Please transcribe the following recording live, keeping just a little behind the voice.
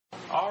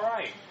All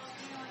right.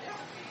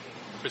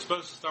 We're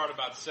supposed to start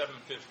about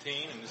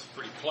 7:15, and this is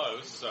pretty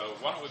close, so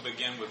why don't we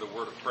begin with a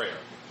word of prayer.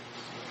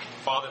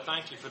 Father,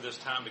 thank you for this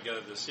time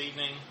together this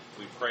evening.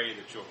 We pray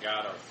that you'll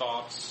guide our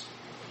thoughts,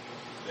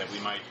 that we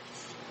might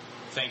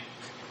think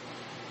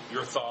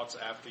your thoughts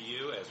after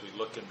you as we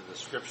look into the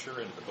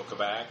Scripture, into the book of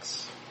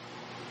Acts.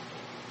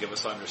 Give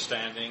us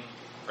understanding.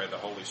 Pray the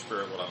Holy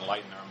Spirit will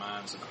enlighten our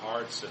minds and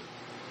hearts and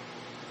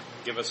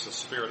give us a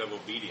spirit of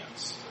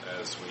obedience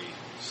as we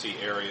see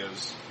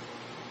areas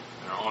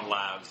in our own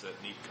lives that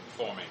need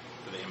conforming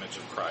to the image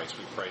of Christ.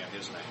 We pray in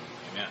His name.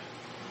 Amen.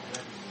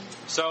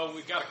 So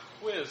we've got a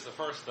quiz, the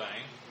first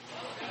thing.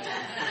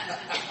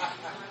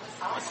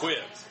 A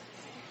quiz.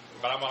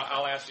 But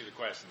I'll ask you the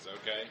questions,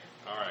 okay?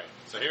 All right.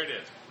 So here it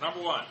is.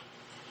 Number one.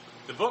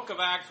 The book of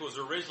Acts was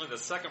originally the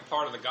second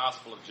part of the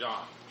Gospel of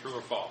John. True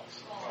or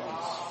false?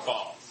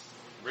 False.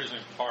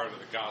 Originally part of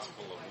the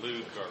Gospel of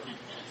Luke, or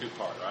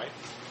two-part, right?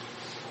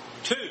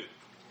 2.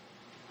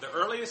 The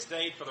earliest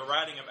date for the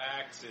writing of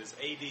Acts is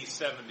AD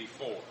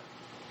 74.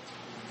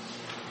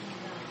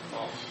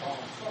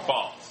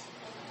 False.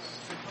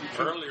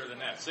 Earlier than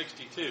that,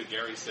 62,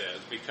 Gary says,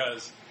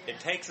 because it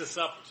takes us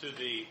up to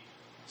the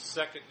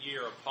second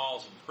year of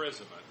Paul's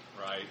imprisonment,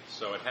 right?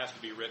 So it has to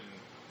be written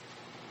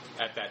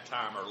at that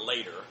time or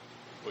later,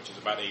 which is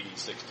about AD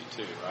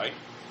 62, right?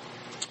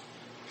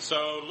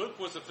 So Luke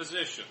was a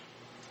physician.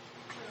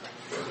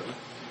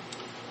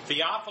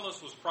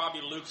 Theophilus was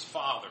probably Luke's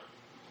father.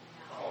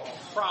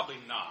 Probably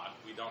not.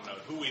 We don't know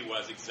who he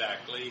was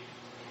exactly.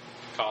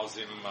 Calls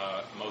him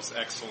most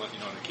excellent, in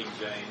the King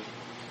James.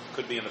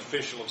 Could be an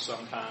official of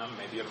some time,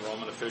 maybe a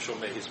Roman official,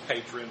 maybe his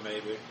patron,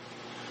 maybe.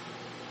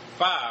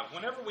 5.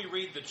 Whenever we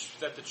read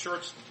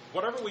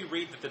whatever we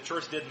read that the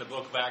church did in the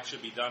book of Acts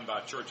should be done by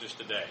churches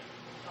today.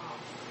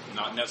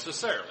 Not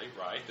necessarily,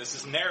 right? This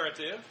is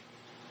narrative.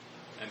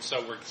 And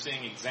so we're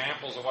seeing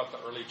examples of what the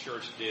early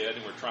church did,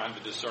 and we're trying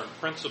to discern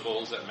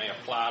principles that may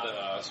apply to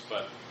us,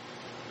 but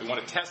we want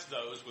to test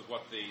those with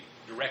what the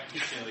direct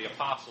teaching of the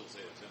apostles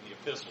is in the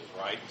epistles,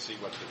 right? And see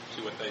what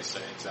they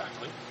say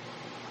exactly.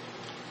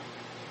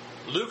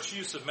 Luke's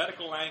use of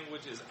medical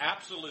language is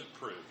absolute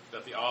proof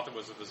that the author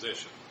was a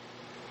physician.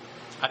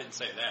 I didn't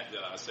say that,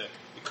 did I? I said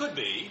it could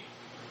be,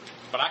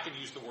 but I can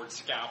use the word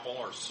scalpel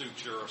or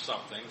suture or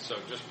something. So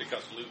just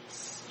because Luke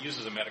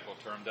uses a medical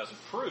term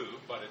doesn't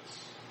prove, but it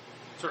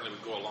certainly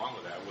would go along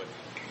with that, wouldn't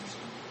it?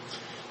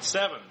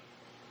 7.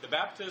 The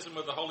baptism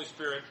of the Holy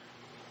Spirit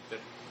that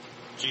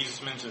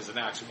Jesus mentions in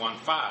Acts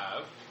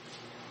 1:5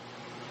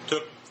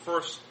 took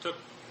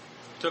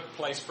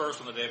place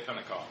first on the day of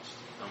Pentecost.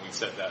 And we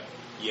said that,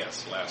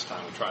 yes, last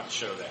time. We tried to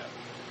show that.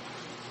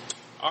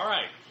 All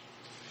right.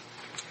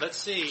 Let's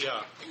see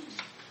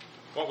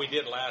what we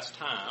did last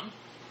time.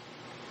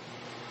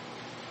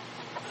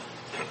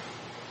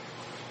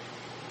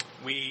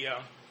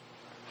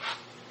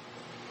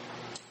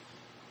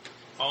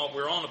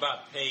 We're on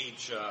about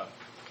page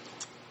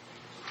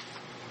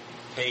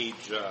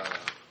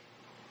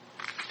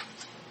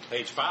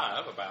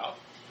 5 about.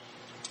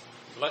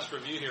 Let's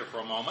review here for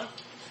a moment.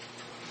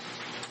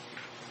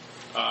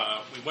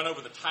 We went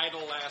over the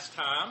title last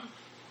time,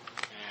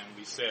 and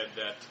we said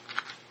that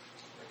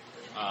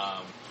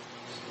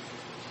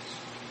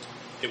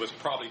it was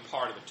probably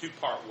part of a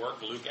two-part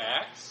work, Luke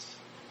Acts.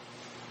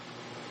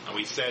 And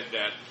we said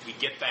that we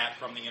get that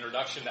from the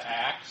introduction to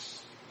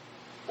Acts,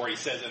 where he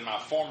says in my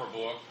former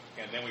book,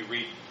 and then we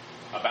read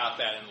about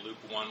that in Luke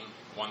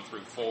 1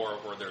 through 4,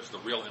 where there's the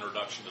real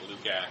introduction to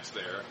Luke Acts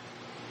there.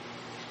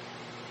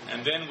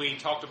 And then we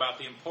talked about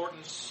the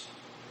importance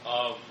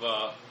of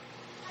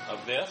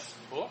this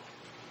book.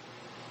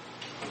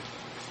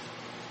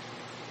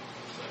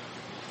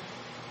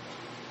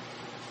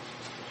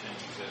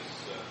 Change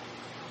this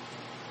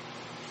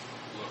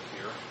look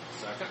here a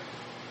second.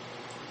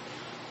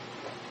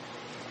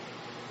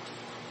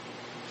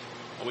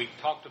 We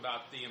talked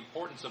about the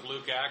importance of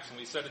Luke Acts, and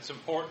we said it's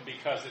important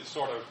because it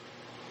sort of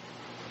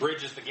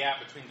bridges the gap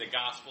between the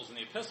Gospels and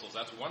the Epistles.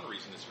 That's one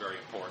reason it's very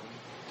important.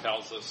 It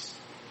tells us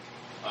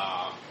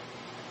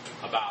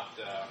about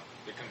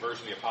the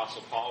conversion of the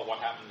Apostle Paul, what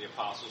happened to the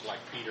apostles like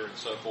Peter and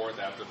so forth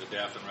after the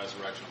death and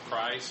resurrection of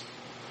Christ.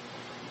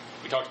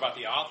 We talked about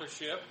the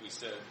authorship. We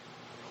said,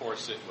 of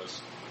course, it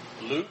was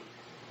Luke,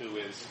 who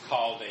is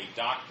called a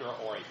doctor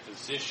or a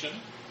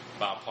physician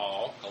by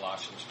Paul,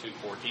 Colossians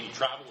 2:14. He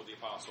traveled with the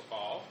Apostle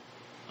Paul.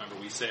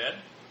 Remember we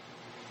said.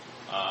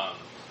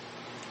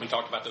 We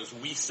talked about those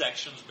we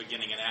sections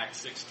beginning in Acts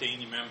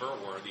 16, you remember,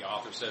 where the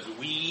author says,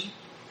 we.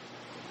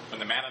 When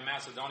the man of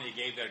Macedonia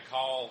gave that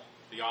call,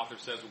 the author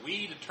says,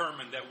 we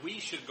determined that we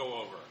should go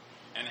over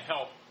and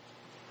help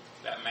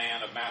that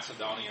man of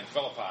Macedonia and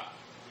Philippi.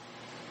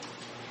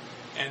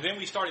 And then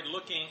we started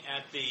looking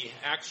at the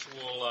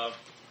actual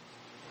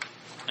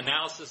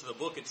analysis of the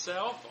book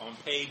itself on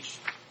page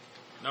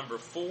number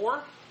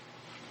 4.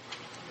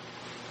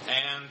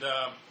 And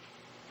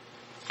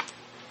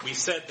we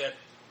said that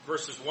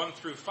verses 1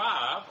 through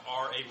 5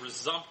 are a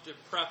resumptive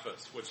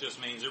preface, which just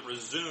means it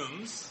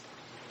resumes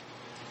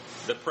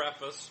the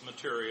preface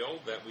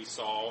material that we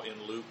saw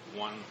in Luke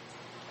 1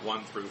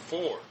 1 through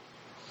 4.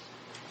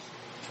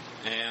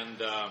 And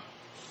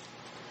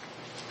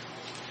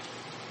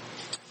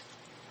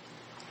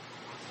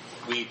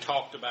we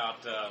talked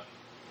about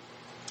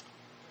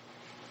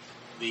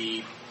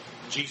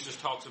Jesus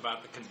talks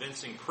about the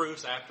convincing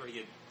proofs after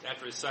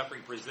his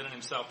suffering, presented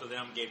himself to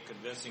them, gave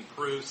convincing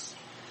proofs.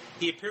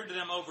 He appeared to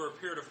them over a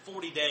period of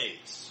 40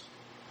 days.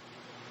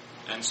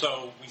 And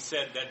so we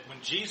said that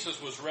when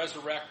Jesus was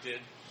resurrected,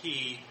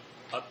 he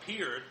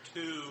appeared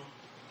to,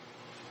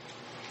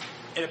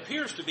 it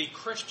appears to be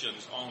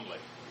Christians only.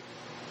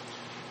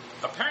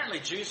 Apparently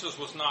Jesus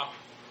was not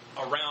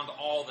around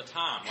all the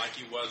time like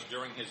he was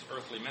during his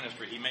earthly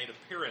ministry. He made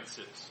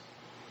appearances.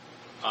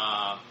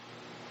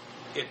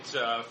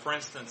 For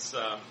instance,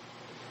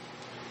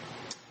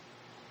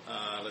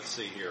 let's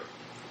see here.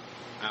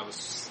 I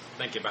was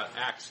thinking about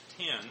Acts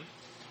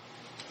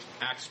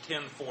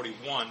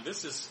 10:41.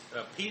 This is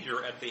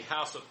Peter at the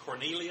house of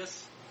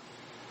Cornelius.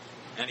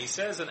 And he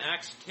says in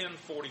Acts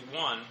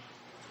 10:41,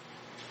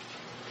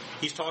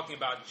 he's talking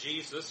about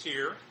Jesus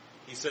here.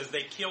 He says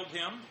they killed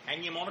him,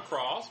 hanging him on a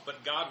cross,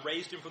 but God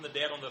raised him from the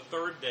dead on the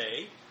third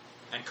day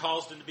and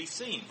caused him to be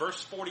seen.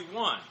 Verse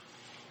 41,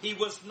 he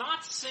was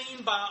not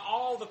seen by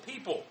all the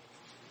people.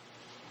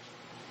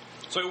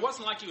 So it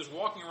wasn't like he was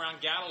walking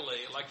around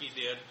Galilee like he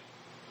did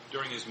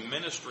during his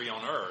ministry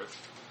on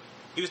earth.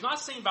 He was not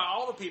seen by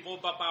all the people,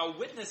 but by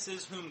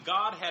witnesses whom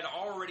God had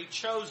already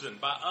chosen,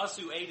 by us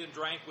who ate and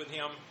drank with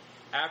him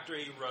after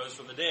he rose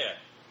from the dead.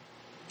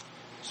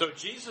 So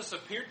Jesus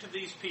appeared to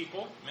these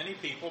people, many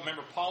people.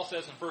 Remember, Paul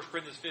says in 1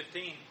 Corinthians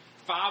 15,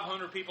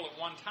 500 people at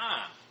one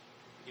time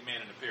he made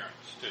an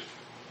appearance to.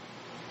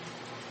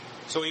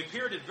 So he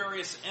appeared at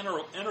various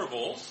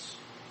intervals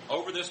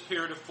over this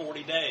period of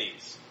 40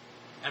 days.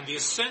 And the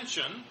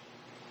ascension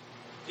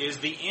is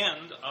the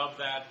end of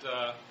that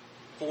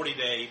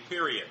 40-day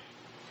period.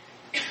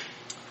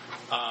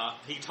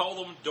 He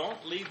told them,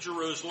 don't leave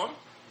Jerusalem,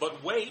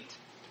 but wait,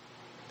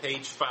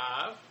 page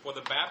 5, for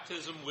the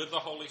baptism with the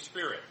Holy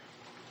Spirit.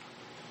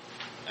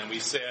 And we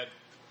said,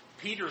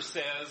 Peter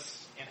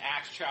says in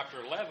Acts chapter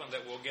 11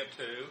 that we'll get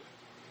to,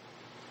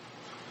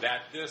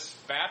 that this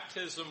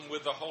baptism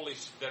with the Holy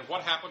Spirit, that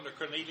what happened to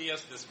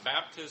Cornelius, this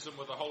baptism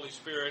with the Holy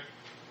Spirit,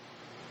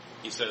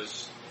 he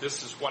says,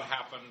 this is what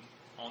happened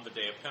on the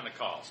day of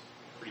Pentecost.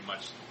 Pretty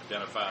much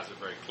identifies it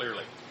very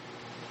clearly.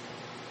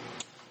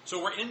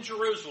 So we're in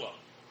Jerusalem.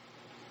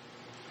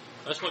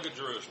 Let's look at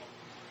Jerusalem.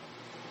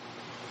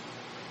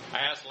 I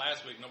asked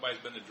last week, nobody's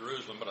been to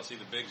Jerusalem, but I see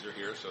the Biggs are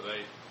here, so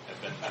they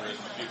have been to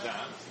Jerusalem a few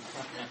times.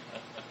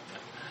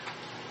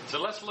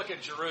 So let's look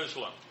at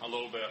Jerusalem a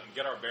little bit and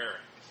get our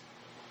bearings.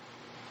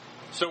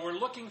 So we're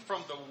looking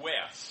from the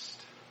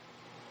west.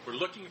 We're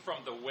looking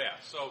from the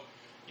west. So,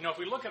 if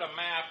we look at a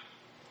map,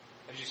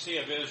 as you see,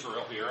 of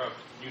Israel here, of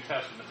New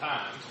Testament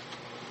times,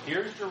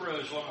 here's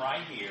Jerusalem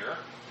right here.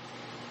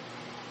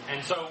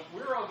 And so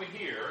we're over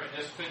here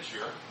in this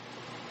picture.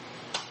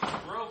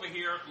 We're over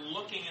here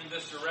looking in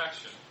this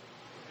direction.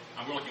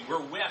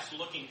 We're west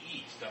looking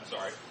east.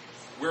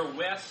 We're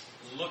west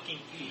looking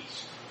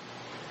east.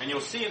 And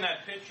you'll see in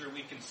that picture,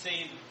 we can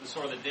see the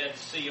sort of the Dead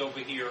Sea over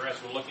here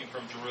as we're looking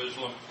from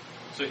Jerusalem.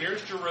 So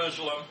here's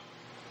Jerusalem.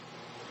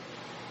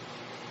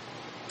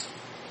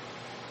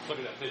 Look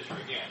at that picture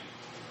again.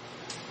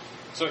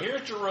 So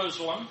here's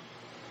Jerusalem.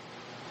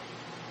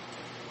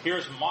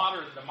 Here's the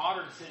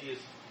modern city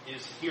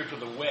is here to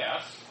the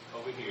west,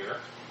 over here.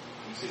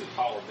 You can see the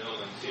taller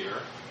buildings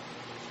here.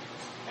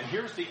 And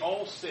here's the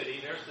old city.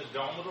 There's the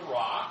Dome of the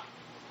Rock.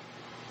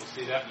 We'll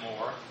see that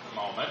more in a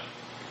moment.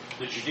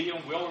 The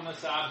Judean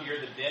wilderness out here,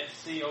 the Dead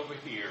Sea over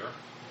here.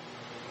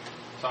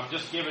 So I'm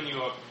just giving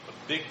you a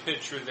big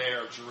picture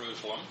there of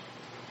Jerusalem.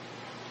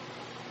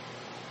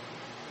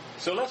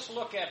 So let's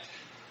look at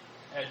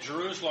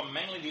Jerusalem,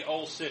 mainly the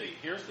old city.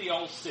 Here's the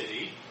old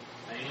city,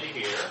 mainly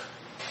here,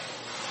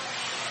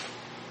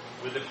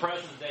 with the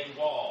present-day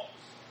walls.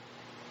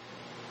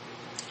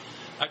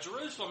 Now,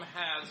 Jerusalem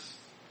has,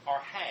 or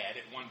had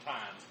at one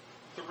time,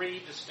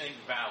 3 distinct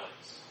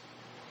valleys.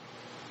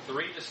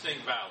 3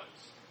 distinct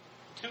valleys.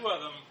 2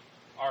 of them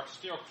are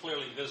still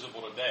clearly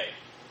visible today.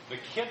 The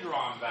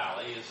Kidron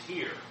Valley is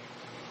here.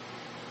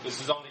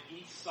 This is on the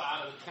east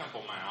side of the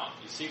Temple Mount.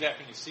 You see that?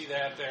 Can you see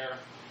that there?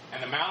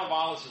 And the Mount of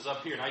Olives is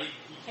up here. Now, you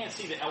can't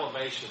see the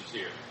elevations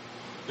here.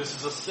 This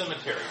is a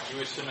cemetery,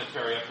 Jewish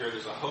cemetery up here.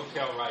 There's a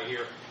hotel right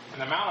here.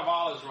 And the Mount of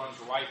Olives runs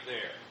right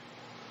there.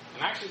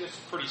 And actually, this is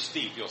pretty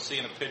steep. You'll see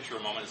in a picture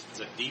in a moment. It's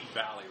a deep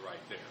valley right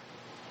there.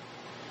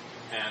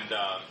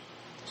 And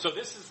so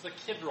this is the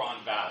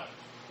Kidron Valley.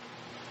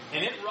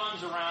 And it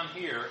runs around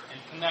here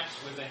and connects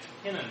with the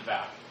Hinnom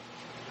Valley.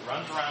 It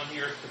runs around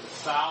here to the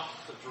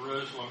south of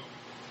Jerusalem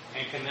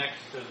and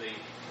connects to the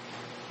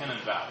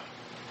Hinnom Valley.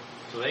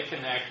 So they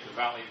connect the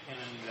Valley of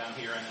Hinnom down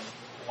here and then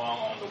along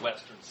on the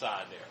western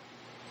side there.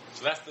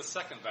 So that's the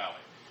second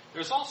valley.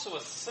 There's also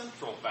a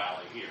central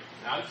valley here.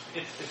 Now,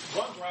 it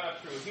runs right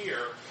up through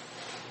here.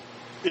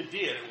 It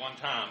did at one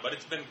time, but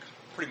it's been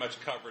pretty much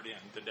covered in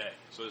today.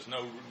 So there's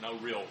no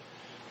real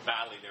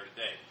valley there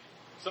today.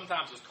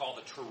 Sometimes it's called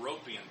the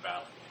Tyropoeon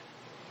Valley.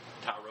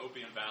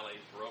 Tyropoeon Valley.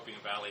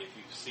 If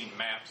you've seen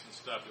maps and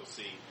stuff, you'll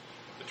see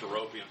the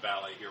Tyropoeon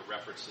Valley here,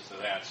 references to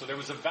that. So there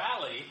was a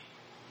valley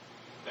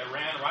that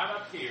ran right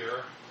up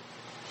here,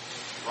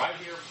 right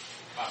here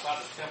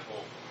outside the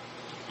Temple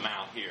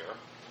Mount here,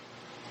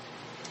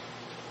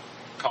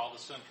 called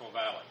the Central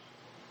Valley.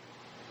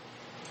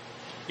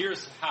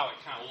 Here's how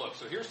it kind of looks.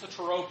 So here's the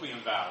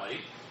Tyropoeon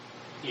Valley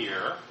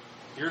here.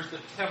 Here's the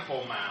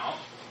Temple Mount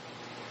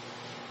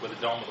with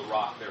the Dome of the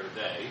Rock there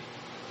today.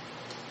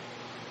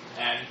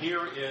 And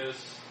here is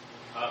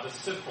the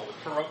Central,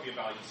 the Tyropoeon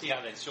Valley. You can see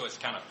how they show it's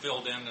kind of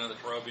filled in the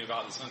Tyropoeon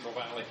Valley, the Central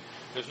Valley.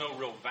 There's no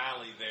real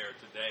valley there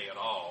today at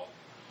all.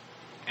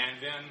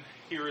 And then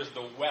here is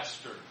the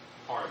western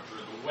part, or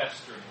the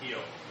western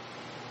hill.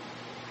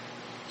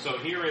 So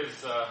here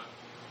is the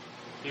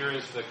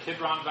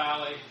Kidron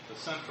Valley, the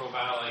Central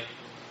Valley,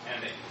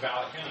 and the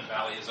Hinnom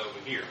Valley is over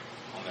here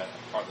on that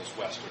part of this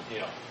western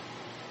hill.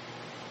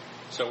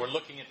 So we're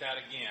looking at that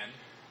again,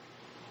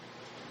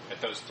 at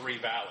those three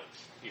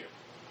valleys here.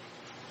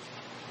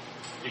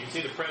 You can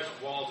see the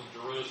present walls of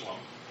Jerusalem.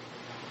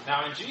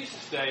 Now in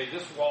Jesus' day,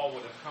 this wall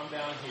would have come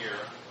down here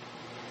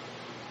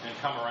and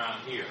come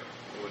around here.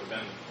 It would have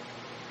been,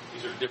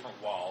 these are different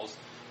walls.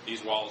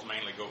 These walls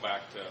mainly go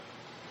back to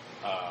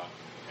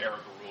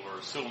Arab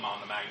ruler Suleiman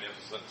the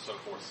Magnificent and so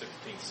forth,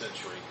 16th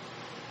century.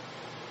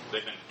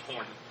 They've been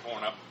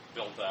torn up,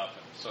 built up,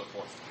 and so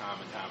forth time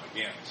and time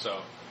again.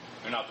 So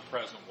they're not the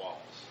present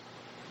walls.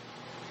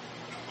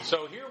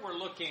 So here we're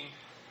looking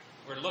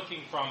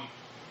from,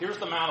 here's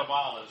the Mount of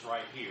Olives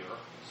right here.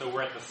 So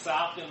we're at the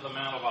south end of the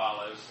Mount of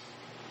Olives.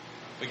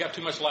 We got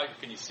too much light, or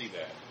can you see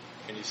that?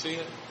 Can you see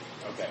it?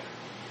 Okay.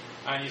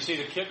 And you see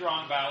the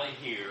Kidron Valley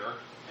here,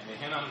 and the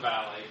Hinnom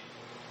Valley,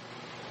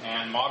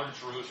 and modern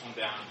Jerusalem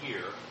down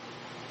here.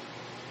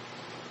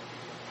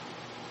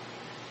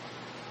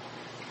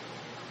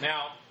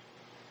 Now,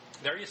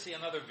 there you see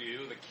another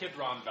view, the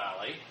Kidron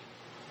Valley,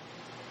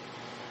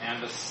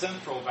 and the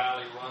Central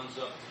Valley runs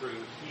up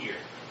through here.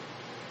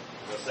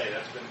 As I say,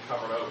 that's been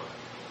covered over.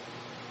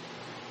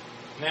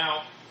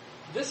 Now,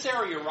 this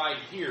area right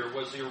here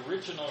was the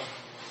original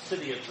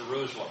city of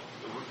Jerusalem,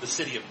 the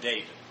city of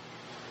David.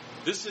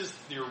 This is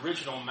the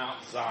original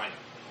Mount Zion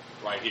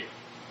right here.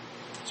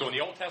 So when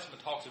the Old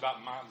Testament talks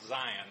about Mount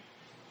Zion,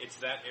 it's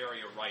that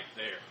area right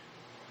there.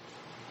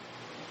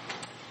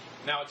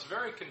 Now it's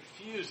very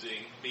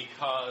confusing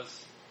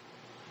because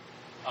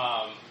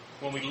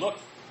when we look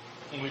at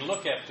we'll go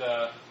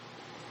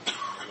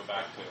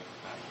back to,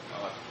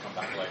 I'll have to come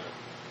back later.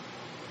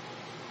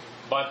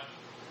 But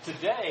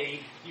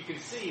today you can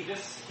see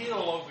this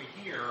hill over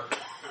here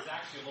is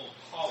actually a little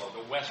taller,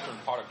 the western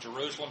part of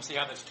Jerusalem. See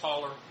how that's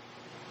taller?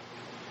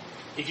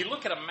 If you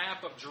look at a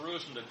map of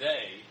Jerusalem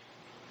today,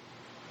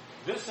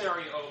 this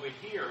area over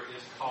here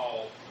is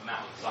called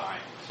Mount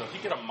Zion. So if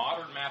you get a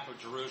modern map of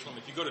Jerusalem,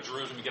 if you go to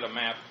Jerusalem, you get a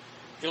map,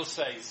 it'll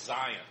say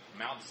Zion,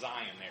 Mount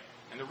Zion there.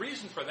 And the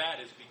reason for that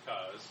is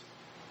because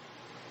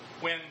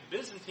when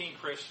Byzantine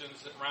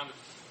Christians around the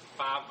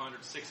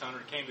 500,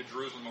 600 came to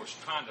Jerusalem and were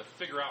trying to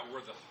figure out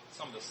where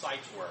some of the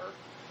sites were,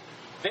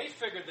 they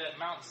figured that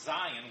Mount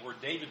Zion, where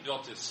David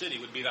built his city,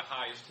 would be the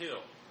highest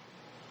hill.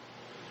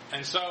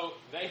 And so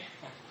they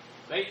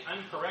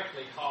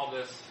incorrectly call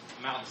this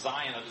Mount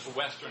Zion, or this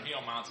western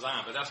hill, Mount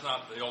Zion, but that's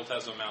not the Old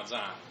Testament Mount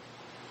Zion.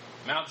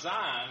 Mount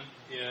Zion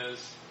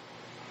is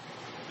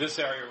this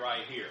area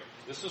right here.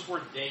 This is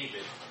where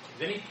David,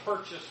 then he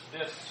purchased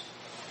this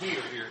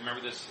here,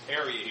 remember this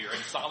area here,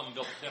 and Solomon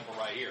built the temple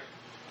right here,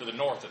 to the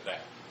north of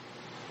that.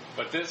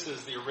 But this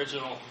is the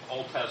original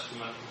Old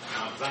Testament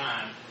Mount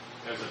Zion.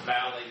 There's a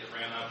valley that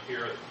ran up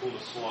here, the pool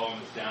of Siloam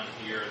is down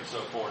here, and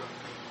so forth.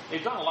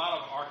 They've done a lot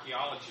of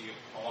archaeology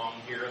along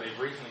here. They've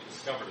recently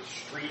discovered a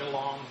street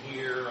along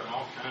here and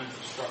all kinds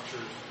of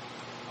structures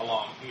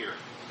along here.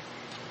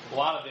 A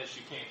lot of this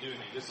you can't do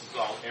anything. This is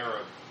all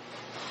Arab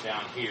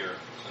down here,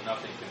 so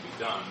nothing can be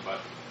done,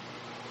 but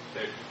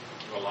they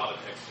do a lot of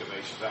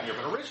excavations down here.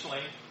 But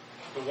originally,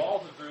 the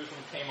walls of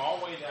Jerusalem came all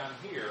the way down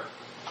here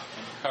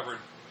and covered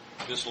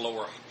this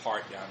lower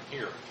part down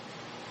here.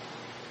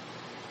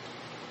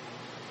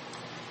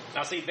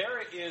 Now see,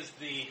 there is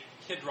the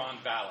Kidron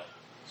Valley.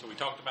 So we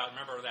talked about,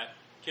 remember that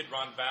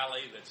Kidron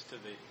Valley that's to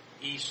the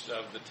east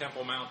of the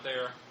Temple Mount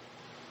there?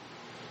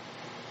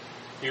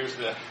 Here's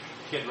the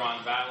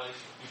Kidron Valley.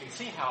 You can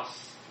see how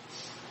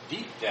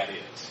deep that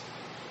is.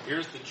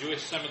 Here's the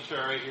Jewish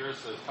cemetery. Here's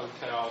the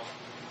hotel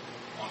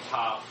on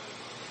top.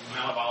 The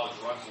Mount of Olives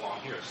runs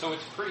along here. So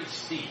it's pretty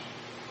steep.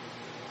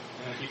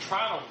 And if you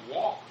try to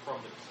walk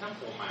from the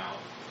Temple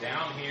Mount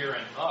down here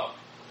and up,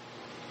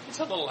 it's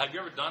a little, have you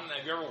ever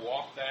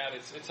walked that?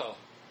 It's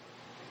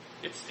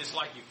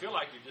like you feel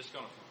like you're just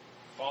going to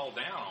fall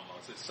down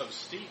almost. It's so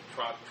steep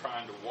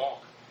trying to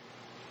walk.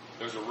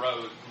 There's a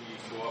road you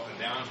can go up and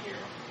down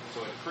here.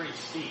 So it's pretty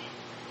steep.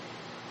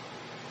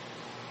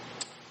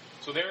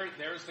 So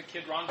there's the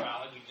Kidron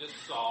Valley we just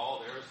saw.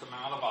 There's the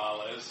Mount of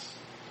Olives.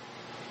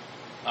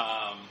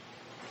 Let's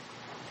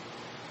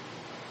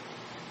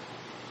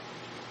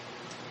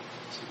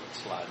see what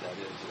slide that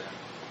is there.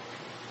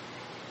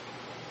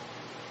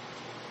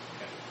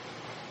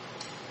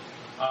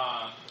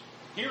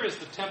 here is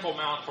the Temple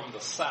Mount from the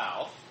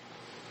south.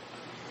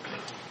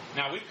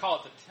 Now, we call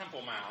it the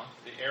Temple Mount.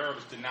 The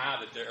Arabs deny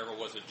that there ever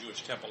was a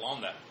Jewish temple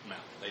on that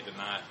mount. They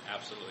deny it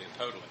absolutely and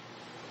totally.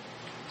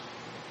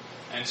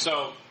 And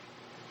so,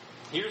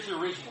 here's the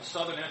original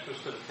southern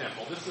entrance to the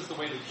temple. This is the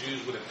way the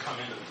Jews would have come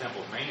into the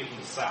temple, mainly from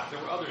the south. There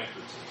were other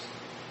entrances.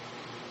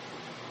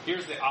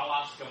 Here's the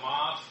Al-Aqsa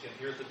Mosque, and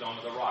here's the Dome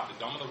of the Rock. The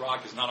Dome of the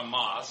Rock is not a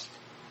mosque,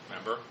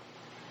 remember.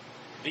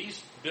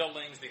 These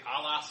buildings, the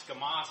Al-Aqsa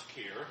Mosque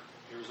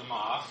here's a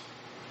mosque,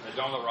 and the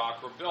Dome of the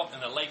Rock, were built in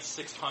the late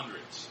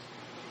 600s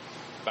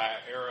by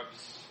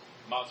Arabs,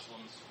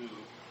 Muslims who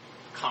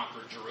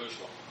conquered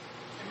Jerusalem.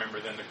 Remember,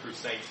 then the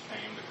Crusades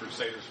came. The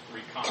Crusaders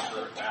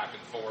reconquered back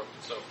and forth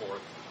and so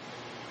forth.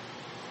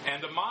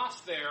 And the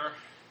mosque there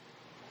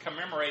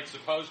commemorates,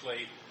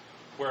 supposedly,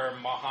 where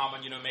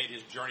Muhammad, made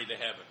his journey to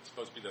heaven. It's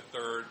supposed to be the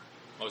third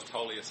most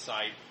holiest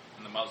site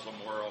in the Muslim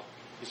world.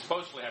 He's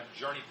supposed to have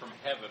journeyed from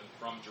heaven,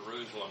 from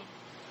Jerusalem,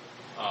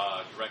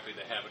 directly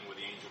to heaven with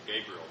the angel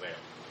Gabriel there.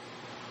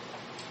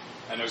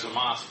 And there's a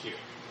mosque here.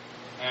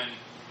 And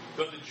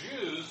though the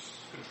Jews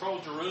control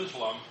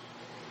Jerusalem,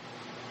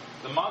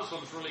 the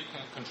Muslims really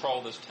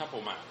control this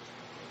Temple Mount.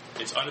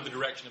 It's under the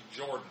direction of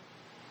Jordan.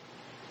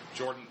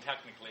 Jordan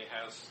technically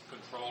has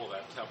control of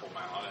that Temple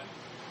Mount.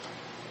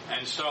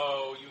 And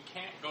so you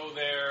can't go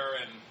there,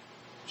 and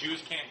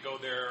Jews can't go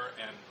there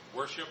and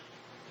worship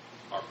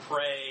or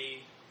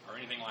pray or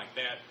anything like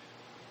that.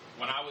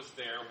 When I was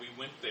there, we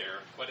went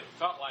there, but it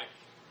felt like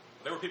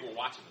there were people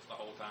watching us the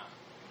whole time.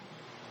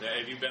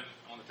 If you've been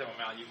on the Temple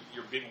Mount, you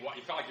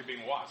felt like you're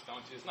being watched,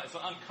 don't you? It's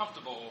an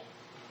uncomfortable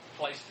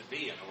place to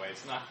be in a way.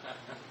 It's not.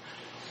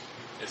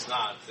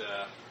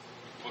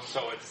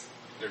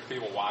 There's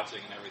people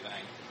watching and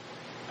everything,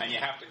 and you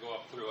have to go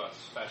up through a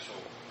special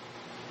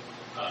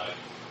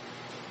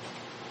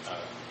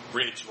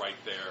bridge right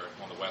there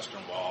on the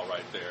western wall,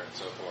 right there, and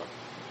so forth.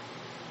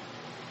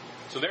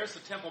 So there's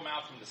the Temple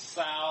Mount from the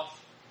south.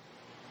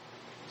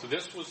 So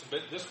this would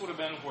have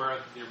been where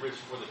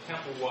the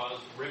temple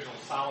was, original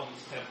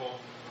Solomon's temple,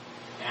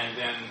 and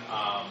then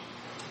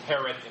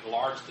Herod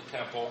enlarged the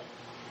temple.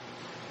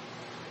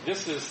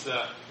 This is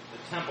the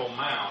Temple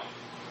Mount,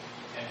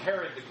 and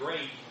Herod the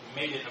Great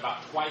made it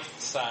about twice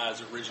the size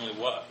it originally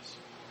was.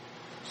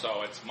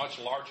 So it's much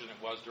larger than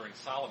it was during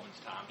Solomon's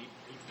time. He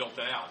built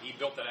it out. He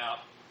built it out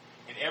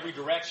in every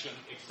direction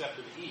except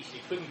to the east.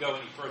 He couldn't go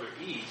any further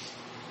east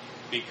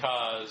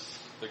because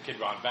the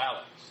Kidron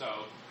Valley.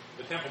 So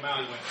the Temple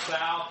Mount, he went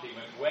south, he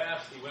went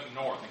west, he went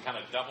north, and kind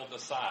of doubled the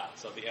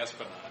size of the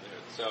Esplanade.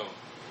 So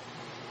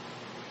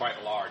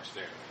quite large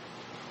there.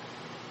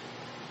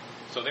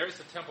 So there's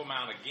the Temple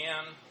Mount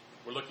again.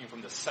 We're looking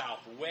from the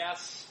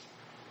southwest.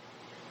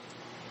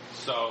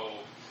 So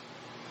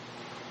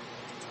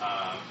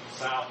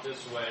south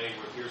this way,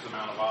 here's the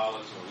Mount of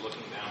Olives, and we're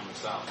looking down the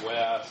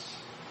southwest.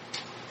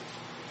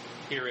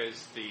 Here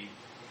is the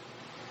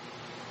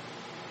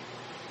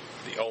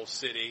old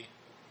city.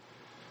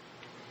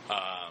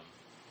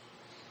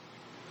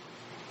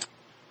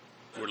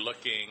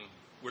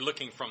 We're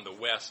looking from the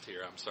west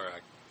here. I'm sorry,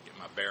 I get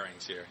my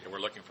bearings here. We're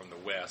looking from the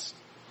west.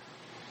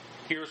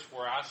 Here's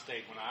where I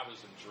stayed when I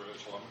was in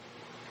Jerusalem,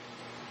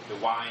 the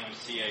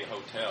YMCA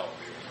Hotel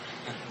here.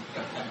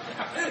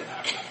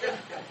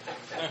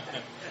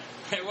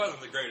 It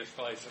wasn't the greatest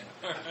place.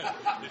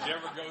 Did you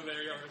ever go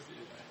there? You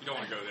don't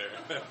want to go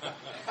there.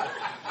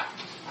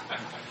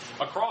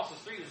 Across the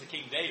street is the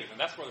King David, and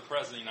that's where the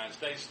President of the United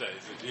States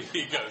stays.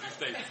 He goes.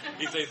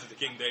 He stays at the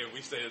King David.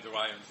 We stayed at the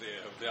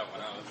YMCA Hotel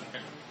when I was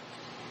there.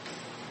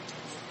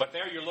 But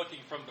there you're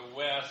looking from the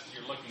west.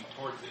 You're looking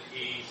towards the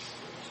east.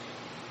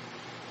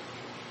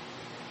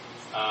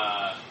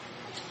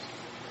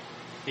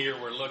 Here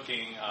we're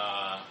looking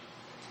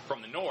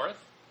from the north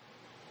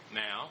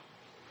now.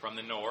 From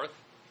the north.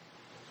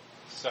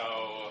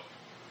 So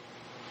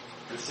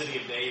the city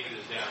of David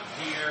is down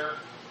here,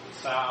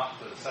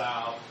 to the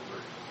south.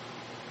 We're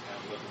kind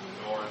of looking to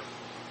the north.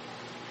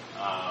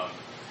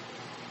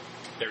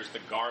 There's the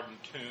Garden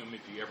Tomb.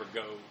 If you ever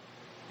go,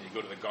 and you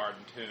go to the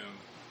Garden Tomb,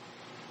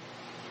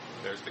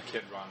 there's the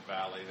Kidron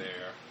Valley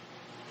there.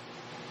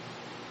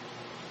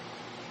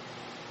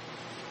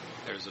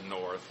 There's the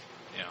north,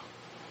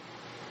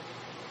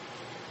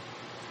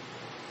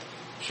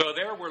 So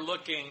there we're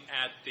looking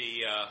at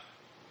the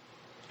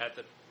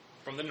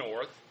from the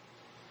north.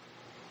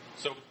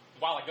 So a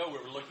while ago we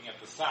were looking at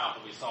the south,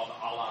 and we saw the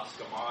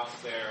Al-Aqsa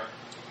Mosque there,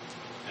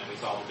 and we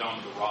saw the Dome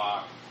of the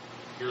Rock.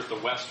 Here's the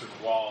western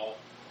wall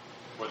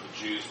where the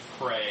Jews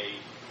pray.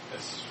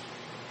 This is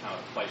kind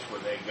of the place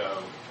where they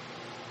go.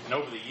 And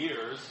over the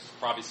years,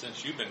 probably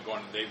since you've been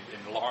going, they've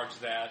enlarged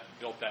that,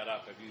 built that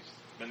up. Have you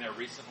been there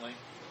recently?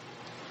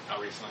 Not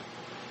recently.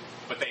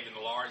 But they've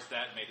enlarged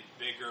that, made it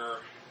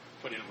bigger,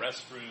 put in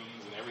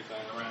restrooms and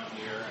everything around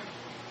here. And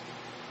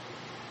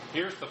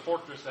here's the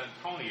Fortress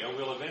Antonia.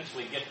 We'll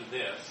eventually get to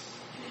this.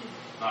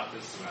 Not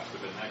this semester,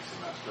 but next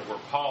semester, where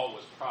Paul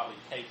was probably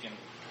taken,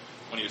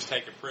 when he was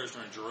taken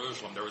prisoner in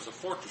Jerusalem. There was a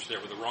fortress there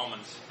where the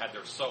Romans had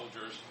their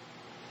soldiers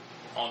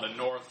on the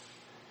north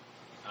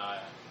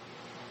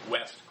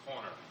west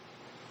corner.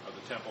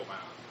 Temple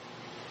Mount.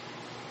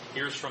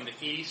 Here's from the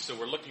east, so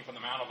we're looking from the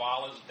Mount of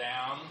Olives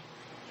down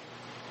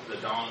the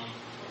dome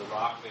of the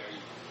rock there. You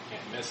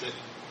can't miss it.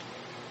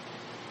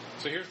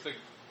 So here's the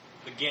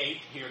gate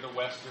here, the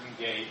western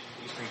gate,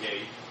 eastern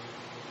gate.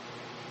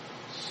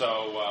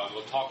 So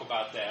we'll talk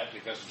about that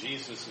because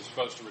Jesus is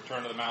supposed to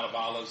return to the Mount of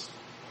Olives,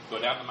 go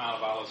down the Mount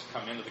of Olives,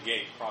 come into the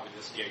gate, probably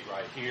this gate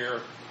right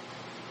here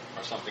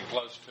or something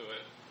close to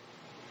it.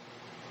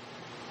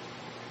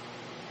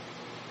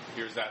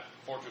 Here's that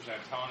Fortress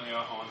Antonia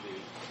on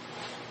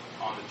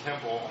the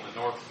temple, on the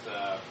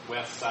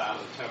northwest side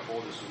of the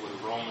temple. This is where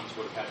the Romans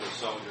would have had their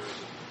soldiers,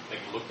 and they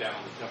can look down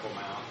on the Temple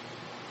Mount.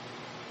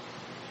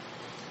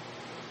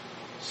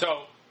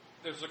 So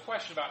there's a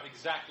question about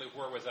exactly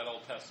where was that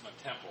Old Testament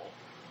temple.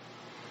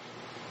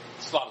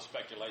 It's a lot of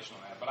speculation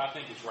on that, but I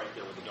think it's right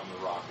there where the Dome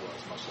of the Rock was,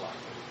 most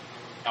likely.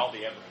 All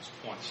the evidence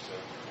points to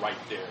right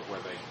there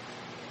where the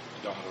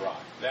Dome of the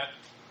Rock.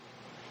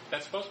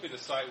 That's supposed to be the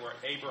site where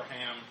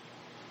Abraham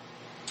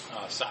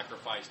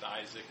sacrificed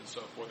Isaac and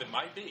so forth. It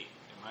might be.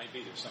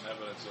 There's some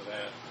evidence of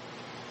that.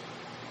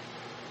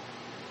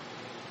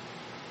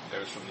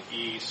 There's from the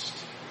east.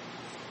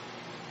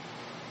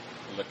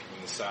 Looking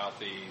from the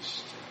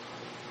southeast.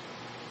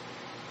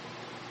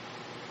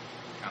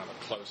 Kind of a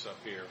close-up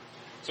here.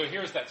 So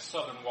here's that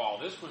southern wall.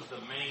 This was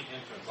the main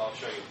entrance. I'll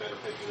show you a better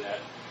picture of that.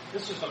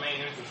 This is the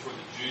main entrance where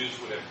the Jews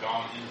would have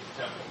gone into the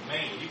temple.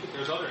 Mainly.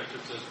 There's other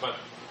entrances, but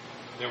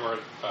there were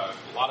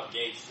a lot of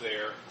gates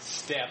there,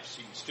 steps.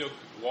 You can still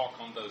walk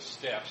on those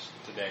steps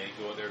today.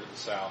 Go there to the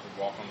south and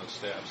walk on those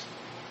steps.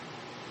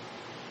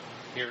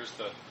 Here's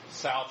the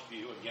south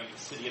view. Again, the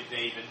city of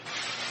David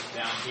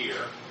down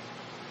here.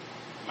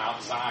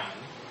 Mount Zion,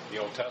 the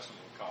Old Testament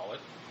would call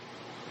it.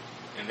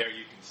 And there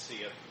you can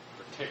see it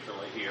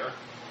particularly here.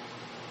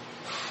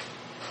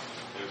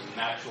 There's a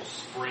natural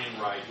spring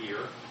right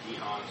here,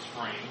 Gihon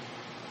Spring.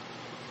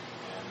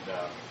 And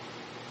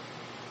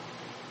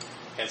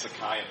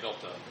Hezekiah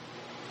built a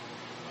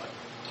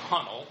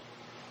tunnel.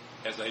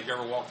 Have you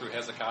ever walked through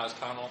Hezekiah's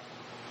tunnel?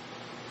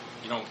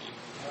 You don't?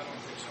 I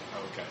don't think so.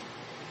 Okay.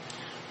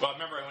 Well, I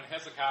remember when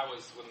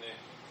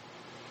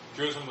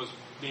Jerusalem was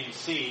being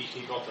sieged,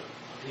 he built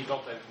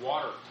a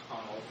water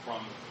tunnel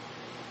from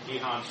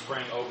Gihon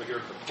Spring over here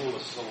to the Pool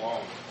of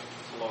Siloam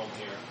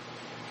here.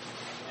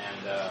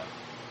 And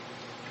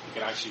you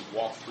can actually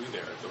walk through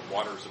there. The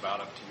water is about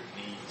up to your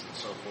knees and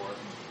so forth.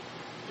 And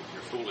if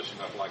you're foolish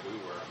enough like we were,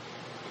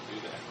 to do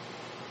that.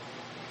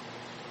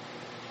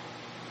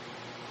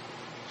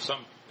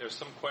 There's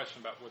some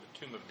question about where the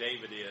tomb of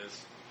David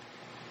is.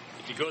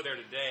 If you go there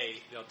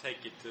today, they'll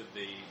take you to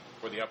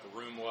where the upper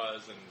room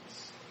was, and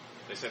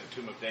they said the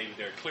tomb of David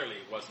there. Clearly,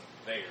 it wasn't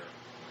there.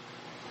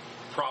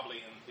 Probably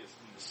in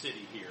the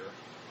city here.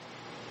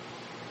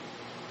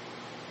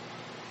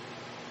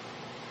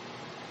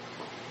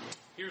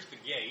 Here's the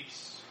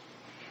gates.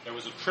 There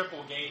was a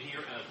triple gate here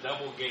and a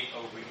double gate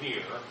over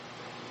here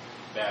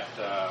that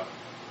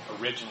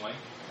originally,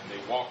 and they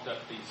walked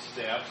up these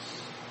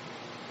steps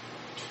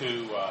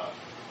to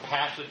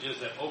passages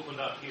that opened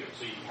up here.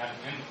 So you have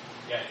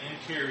an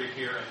interior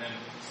here and then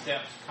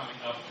steps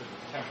coming up to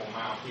the Temple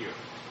Mount here.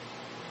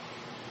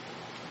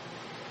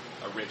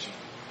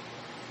 Originally.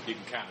 You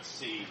can kind of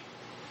see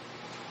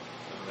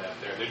some of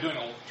that there. They're doing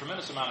a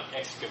tremendous amount of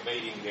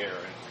excavating there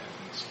and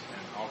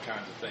all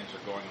kinds of things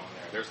are going on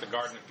there. There's the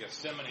Garden of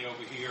Gethsemane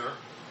over here,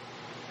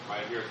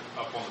 right here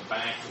up on the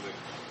bank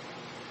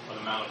of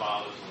the Mount of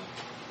Olives, and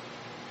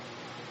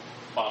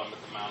the bottom of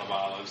the Mount of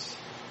Olives.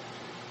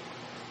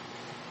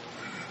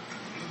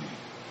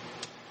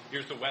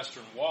 Here's the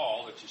Western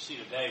Wall that you see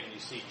today when you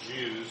see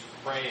Jews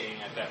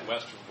praying at that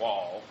Western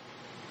Wall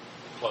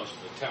close to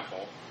the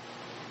temple.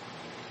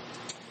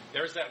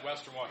 There's that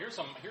Western Wall. Here is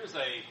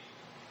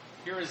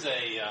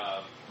a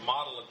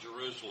model of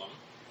Jerusalem.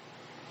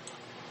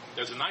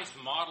 There's a nice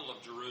model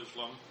of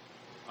Jerusalem.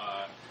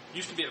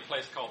 Used to be at a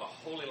place called the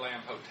Holy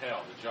Land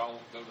Hotel. Did y'all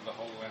go to the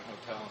Holy Land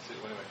Hotel and see it?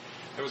 Anyway,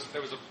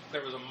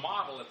 there was a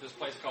model at this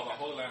place called the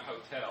Holy Land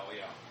Hotel.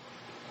 Yeah,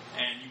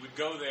 and you would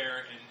go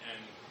there and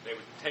they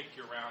would take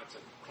you around. It's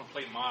a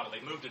complete model.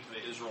 They moved it to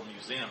the Israel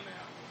Museum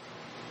now,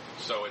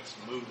 so it's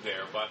moved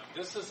there. But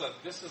this is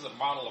a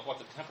model of what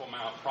the Temple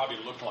Mount probably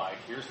looked like.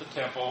 Here's the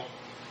temple.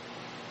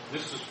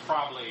 This is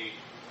probably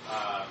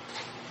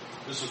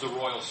this is the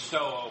royal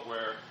stoa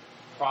where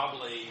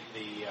probably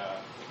the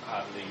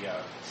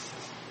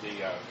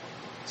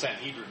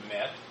Sanhedrin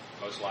met,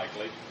 most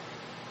likely.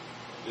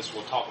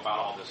 We'll talk about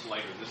all this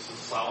later. This is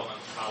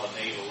Solomon's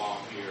colonnade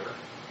along here.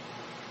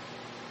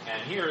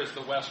 And here is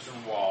the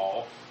Western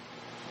Wall.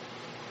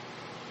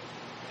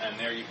 And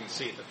there you can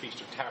see at the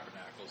Feast of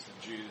Tabernacles,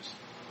 the Jews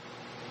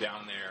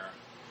down there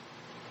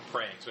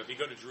praying. So if you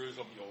go to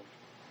Jerusalem,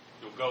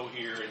 you'll go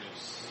here and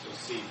you'll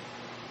see,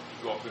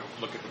 you go up and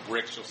look at the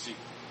bricks, you'll see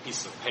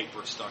pieces of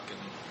paper stuck in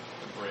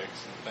the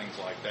bricks and things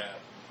like that.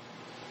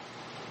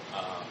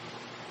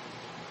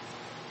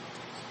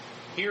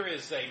 Here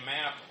is a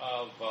map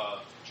of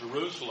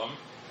Jerusalem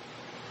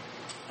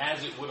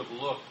as it would have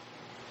looked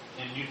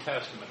in New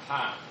Testament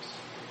times.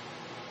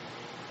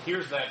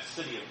 here's that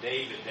city of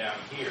David down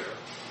here.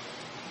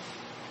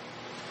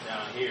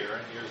 Down here,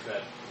 and here's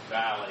that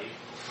valley.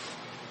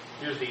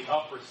 Here's the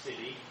upper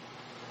city,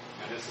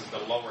 and this is the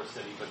lower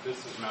city, but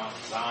this is Mount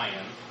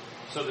Zion.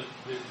 So the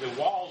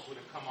walls would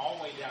have come all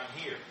the way down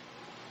here.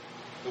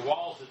 The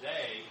walls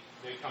today,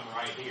 they come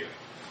right here.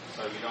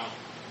 So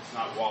it's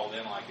not walled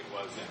in like it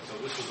was then. So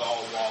this was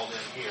all walled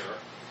in here.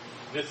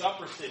 This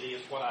upper city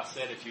is what I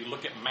said. If you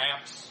look at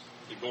maps,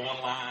 you go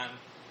online,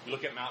 you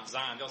look at Mount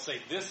Zion, they'll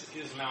say this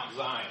is Mount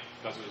Zion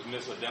because it was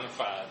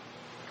misidentified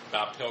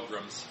by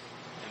pilgrims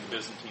in the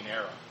Byzantine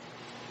era.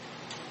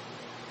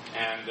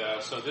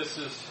 And so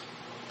this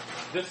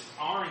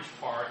orange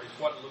part is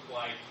what it looked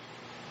like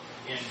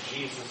in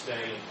Jesus'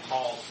 day and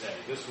Paul's day.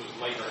 This was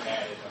later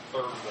added. A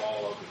third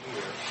wall over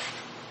here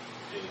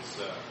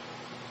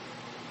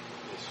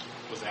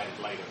was added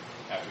later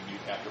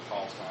after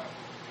Paul's time.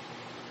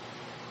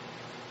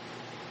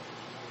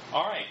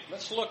 All right,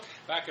 let's look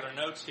back at our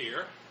notes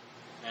here,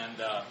 and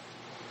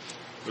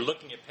we're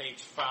looking at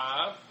page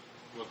 5.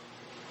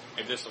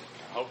 I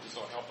hope this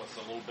will help us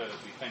a little bit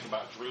as we think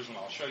about Jerusalem.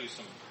 I'll show you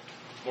some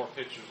more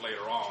pictures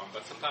later on,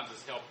 but sometimes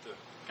it's helped to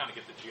kind of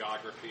get the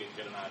geography and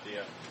get an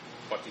idea of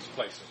what these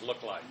places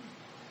look like.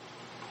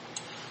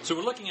 So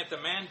we're looking at the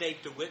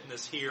mandate to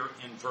witness here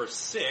in verse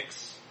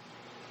 6.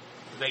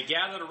 They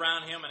gathered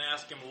around him and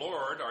asked him,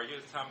 Lord, are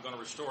you this time going to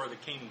restore the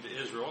kingdom to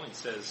Israel? And he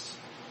says,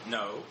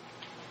 no.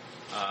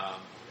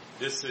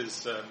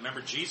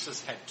 Remember,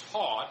 Jesus had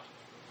taught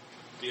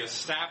the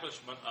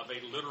establishment of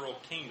a literal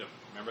kingdom.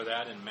 Remember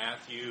that in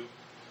Matthew?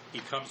 He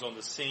comes on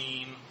the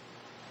scene,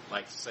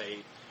 like say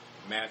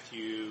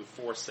Matthew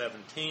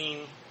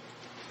 4:17.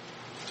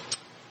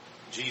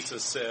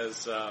 Jesus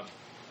says,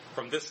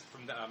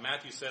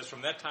 Matthew says,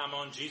 from that time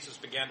on, Jesus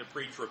began to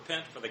preach,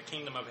 repent, for the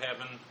kingdom of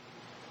heaven,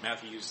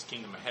 Matthew uses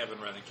kingdom of heaven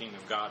rather than kingdom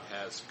of God,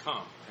 has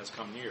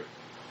come near.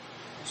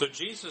 So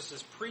Jesus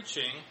is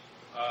preaching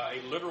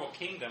a literal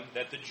kingdom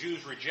that the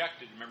Jews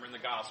rejected. Remember in the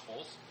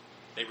Gospels,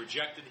 they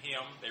rejected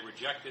him, they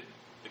rejected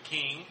the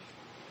king,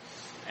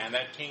 and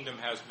that kingdom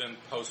has been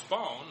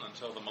postponed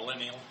until the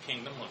millennial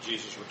kingdom when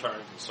Jesus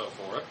returns and so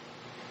forth.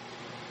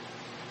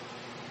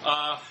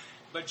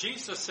 But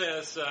Jesus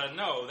says,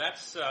 no,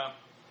 that's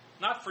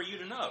not for you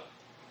to know.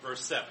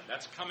 Verse 7,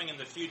 that's coming in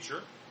the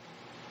future.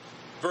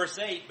 Verse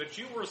 8, but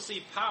you will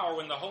receive power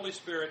when the Holy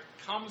Spirit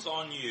comes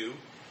on you,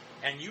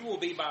 and you will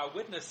be my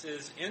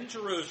witnesses in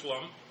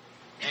Jerusalem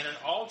and in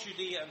all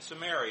Judea and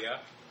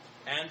Samaria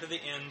and to the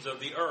ends of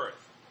the earth.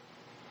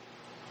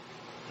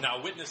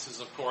 Now, witnesses,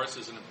 of course,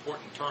 is an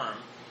important term.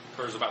 It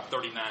occurs about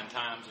 39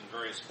 times in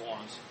various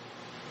forms.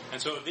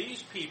 And so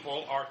these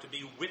people are to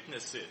be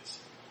witnesses.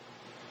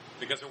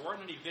 Because there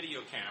weren't any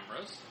video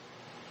cameras.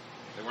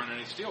 There weren't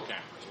any still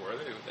cameras, were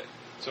there?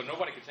 So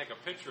nobody could take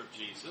a picture of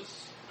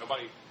Jesus.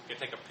 Nobody could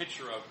take a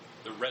picture of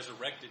the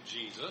resurrected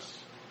Jesus.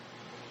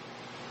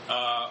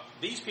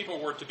 These people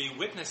were to be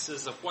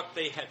witnesses of what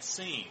they had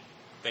seen.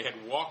 They had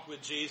walked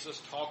with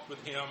Jesus, talked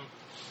with him,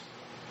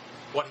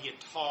 what he had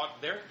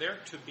taught. They're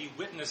to be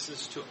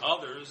witnesses to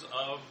others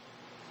of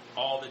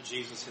all that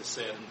Jesus has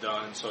said and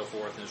done and so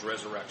forth, and his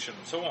resurrection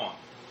and so on.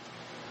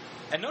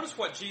 And notice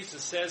what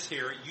Jesus says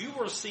here. You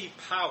will receive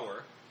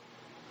power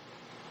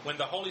when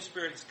the Holy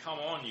Spirit has come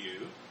on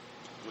you,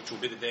 which will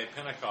be the day of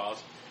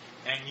Pentecost,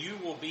 and you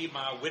will be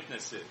my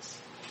witnesses.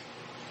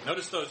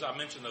 Notice I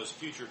mentioned those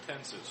future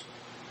tenses.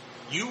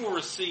 You will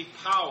receive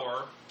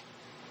power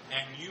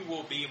and you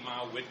will be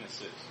my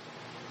witnesses.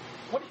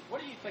 What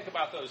do you think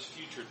about those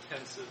future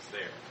tenses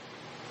there?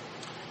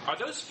 Are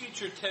those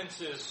future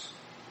tenses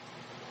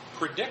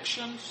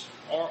predictions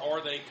or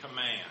are they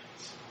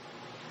commands?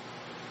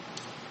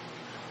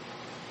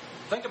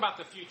 Think about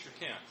the future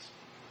tense.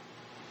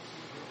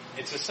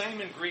 It's the same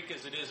in Greek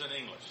as it is in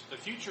English. The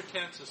future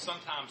tense is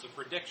sometimes a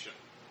prediction.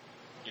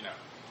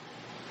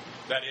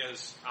 That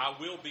is, I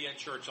will be at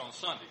church on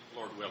Sunday,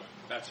 Lord willing.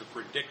 That's a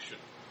prediction.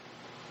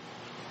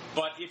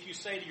 But if you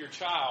say to your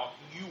child,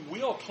 you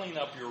will clean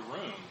up your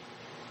room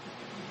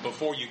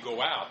before you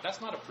go out,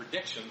 that's not a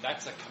prediction,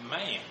 that's a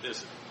command,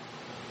 isn't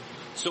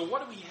it? So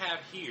what do we have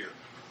here?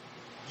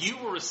 You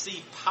will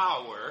receive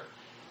power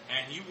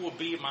and you will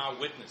be my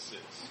witnesses.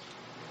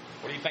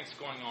 What do you think is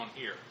going on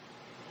here?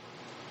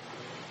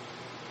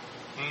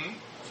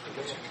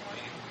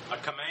 A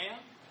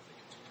command?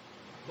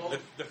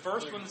 The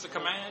first one is a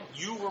command.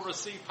 You will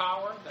receive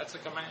power. That's a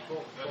command.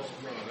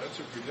 That's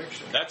a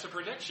prediction. That's a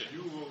prediction.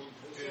 You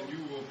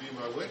will be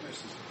my witness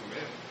is the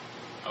command.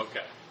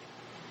 Okay.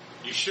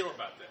 You sure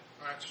about that?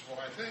 That's what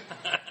I think.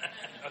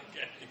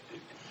 Okay.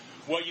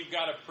 Well, you've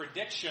got a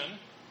prediction,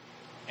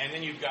 and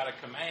then you've got a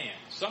command.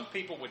 Some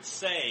people would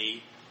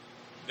say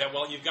that,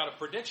 well, you've got a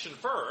prediction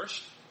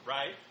first,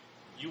 right?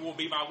 You will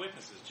be my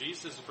witnesses.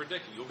 Jesus is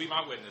predicting. You'll be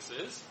my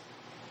witnesses.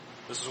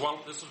 This is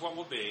what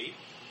will be.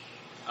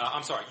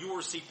 You will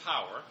receive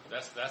power.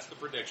 That's the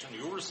prediction.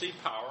 You will receive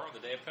power on the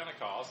day of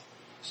Pentecost.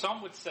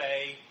 Some would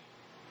say,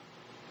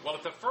 well,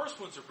 if the first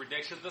one's a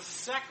prediction, the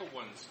second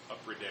one's a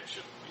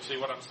prediction. You see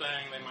what I'm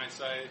saying? They might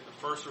say the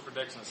first is a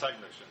prediction, the second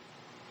prediction.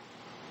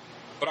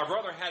 But our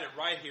brother had it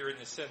right here in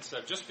the sense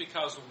of just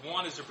because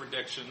one is a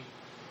prediction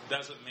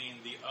doesn't mean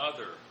the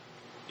other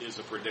is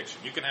a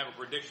prediction. You can have a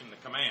prediction and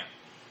a command.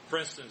 For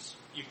instance,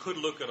 you could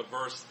look at a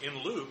verse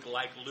in Luke,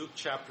 like Luke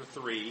chapter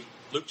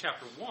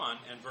 1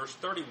 and verse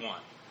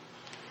 31,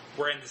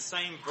 where in the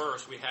same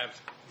verse we have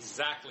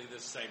exactly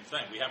this same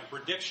thing. We have a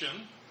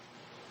prediction,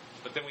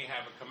 but then we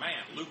have a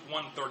command. Luke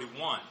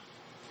 1:31,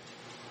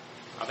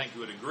 I think you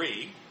would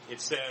agree. It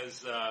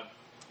says,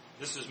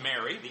 this is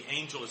Mary. The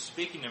angel is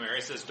speaking to Mary.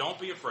 It says, don't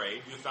be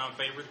afraid. You have found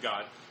favor with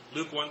God.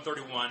 Luke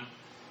 1:31,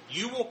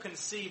 you will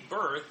conceive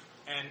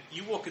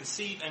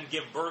and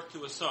give birth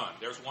to a son.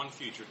 There's one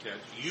future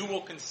tense. You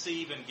will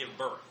conceive and give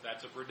birth.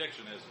 That's a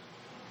prediction, isn't it?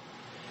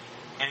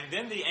 And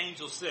then the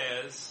angel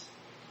says,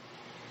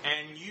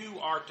 and you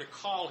are to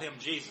call him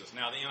Jesus.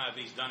 Now, the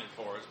NIV's done it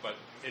for us, but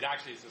it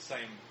actually is the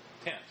same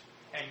tense.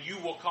 And you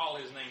will call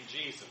his name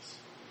Jesus.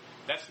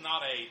 That's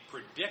not a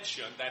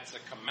prediction, that's a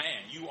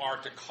command. You are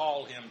to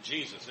call him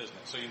Jesus, isn't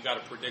it? So you've got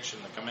a prediction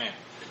and a command.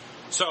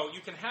 So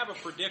you can have a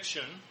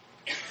prediction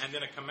and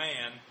then a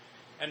command,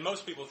 and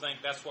most people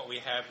think that's what we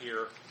have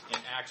here in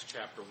Acts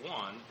chapter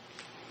 1,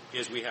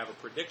 is we have a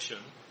prediction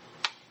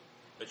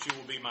that you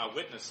will be my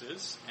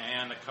witnesses,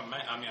 and a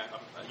command.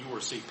 You will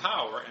receive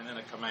power, and then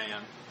a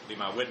command, be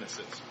my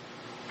witnesses.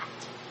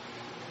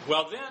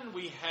 Well, then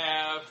we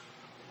have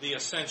the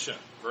ascension,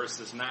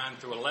 verses 9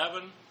 through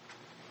 11.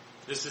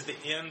 This is the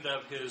end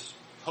of his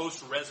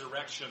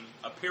post-resurrection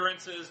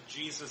appearances.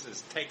 Jesus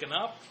is taken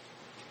up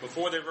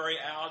before their very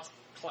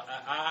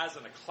eyes,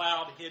 and a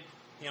cloud hid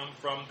him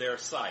from their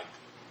sight.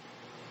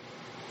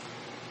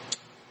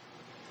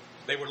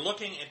 They were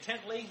looking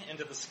intently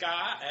into the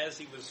sky as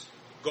he was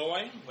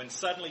going, when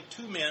suddenly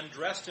two men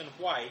dressed in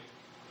white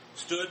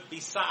stood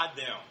beside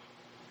them.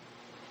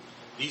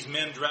 These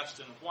men dressed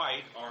in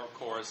white are, of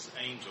course,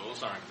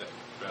 angels, aren't they?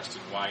 Dressed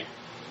in white.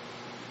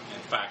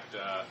 In fact,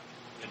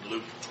 in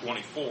Luke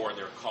 24,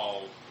 they're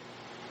called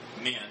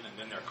men, and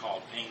then they're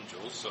called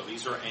angels. So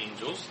these are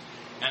angels.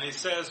 And it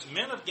says,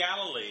 men of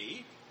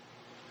Galilee,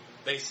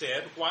 they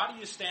said, why do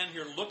you stand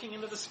here looking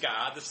into the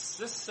sky? This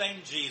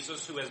same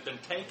Jesus who has been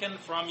taken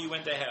from you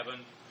into heaven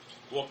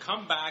will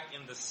come back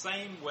in the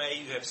same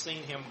way you have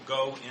seen him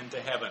go into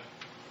heaven.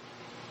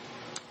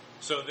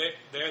 So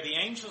there the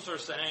angels are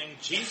saying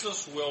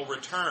Jesus will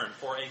return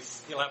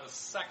he'll have a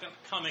second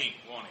coming,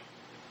 won't he?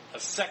 A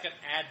second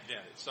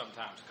advent, it's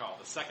sometimes called.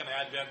 The second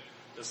advent,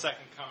 the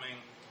second coming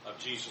of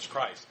Jesus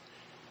Christ.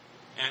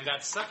 And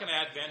that second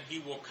advent, he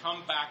will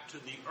come back to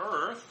the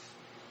earth,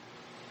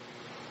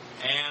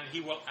 and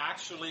he will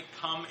actually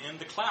come in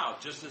the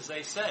cloud, just as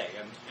they say.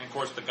 And of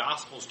course, the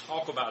Gospels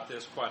talk about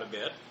this quite a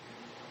bit.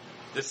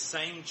 This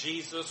same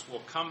Jesus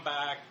will come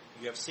back.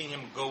 You have seen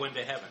him go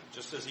into heaven,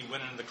 just as he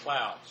went into the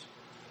clouds.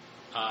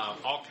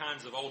 All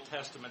kinds of Old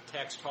Testament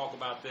texts talk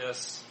about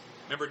this.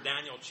 Remember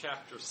Daniel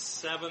chapter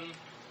 7,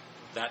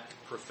 that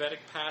prophetic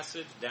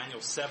passage,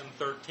 Daniel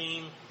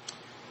 7:13.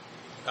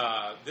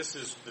 This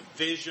is the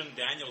vision,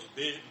 Daniel's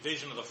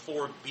vision of the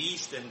four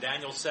beasts in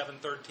Daniel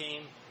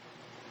 7:13.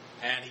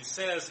 And he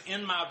says,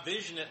 in my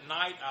vision at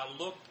night I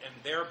looked,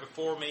 and there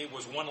before me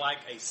was one like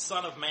a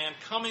son of man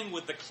coming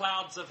with the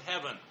clouds of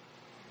heaven.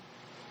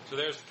 So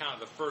there's kind of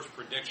the first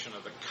prediction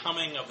of the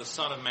coming of the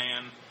Son of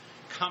Man,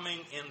 coming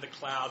in the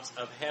clouds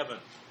of heaven.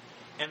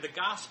 And the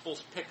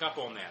Gospels pick up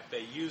on that.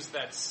 They use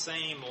that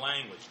same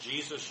language.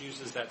 Jesus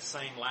uses that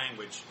same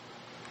language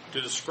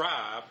to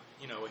describe,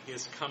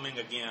 his coming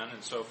again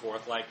and so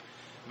forth. Like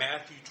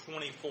Matthew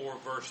 24,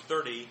 verse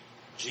 30,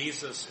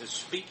 Jesus is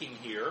speaking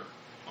here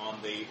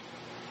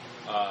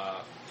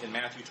in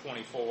Matthew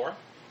 24.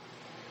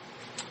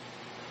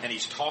 And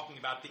he's talking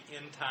about the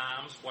end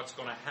times, what's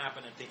going to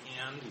happen at the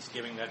end. He's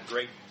giving that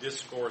great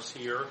discourse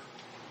here,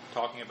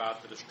 talking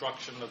about the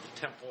destruction of the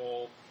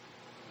temple,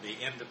 the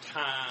end of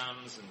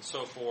times, and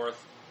so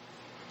forth.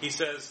 He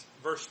says,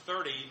 verse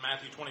 30,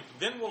 Matthew 20,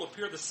 then will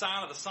appear the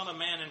sign of the Son of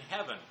Man in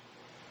heaven,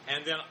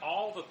 and then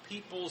all the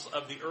peoples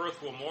of the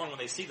earth will mourn when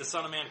they see the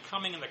Son of Man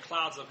coming in the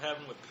clouds of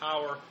heaven with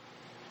power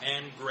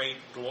and great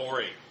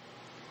glory.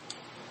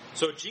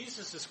 So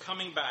Jesus is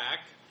coming back,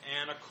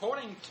 and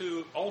according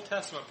to Old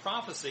Testament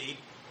prophecy,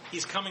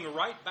 he's coming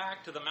right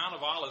back to the Mount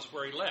of Olives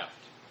where he left.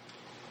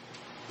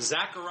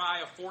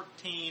 Zechariah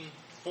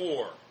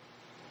 14:4.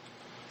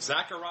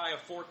 Zechariah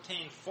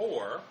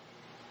 14:4.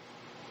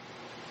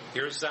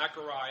 Here's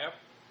Zechariah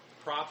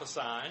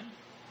prophesying.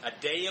 A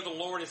day of the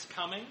Lord is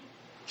coming,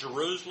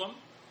 Jerusalem,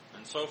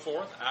 and so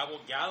forth. I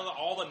will gather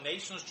all the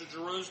nations to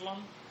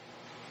Jerusalem.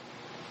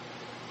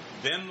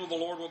 Then the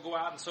Lord will go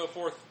out and so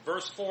forth.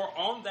 Verse 4,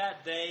 on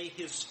that day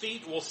his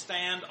feet will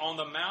stand on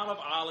the Mount of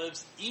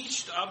Olives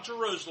east of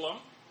Jerusalem,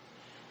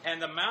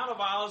 and the Mount of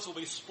Olives will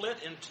be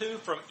split in two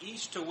from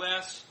east to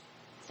west,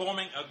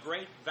 forming a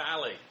great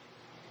valley,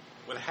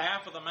 with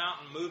half of the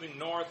mountain moving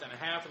north and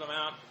half of the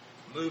mountain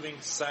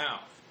moving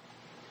south.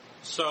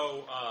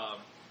 So,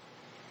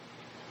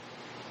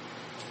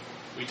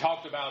 we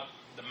talked about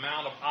the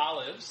Mount of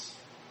Olives.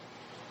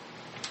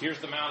 Here's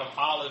the Mount of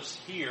Olives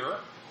here.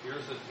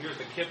 Here's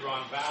the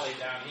Kidron Valley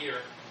down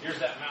here. Here's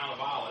that Mount of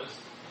Olives.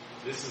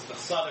 This is the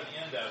southern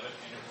end of it,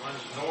 and it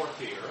runs north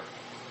here.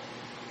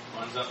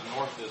 Runs up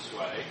north this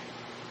way.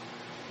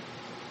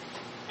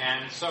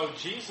 And so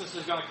Jesus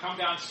is going to come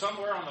down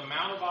somewhere on the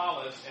Mount of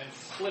Olives and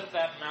split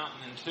that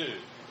mountain in two.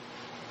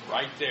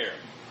 Right there.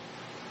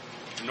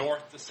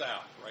 North to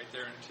south. Right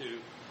there in two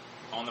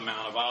on the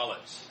Mount of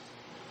Olives.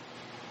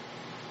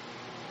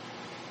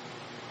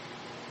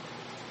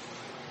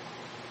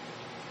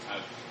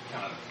 I've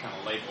kind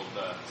of labeled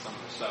some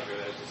of the stuff here.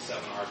 There's the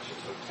Seven Arches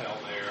Hotel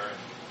there. And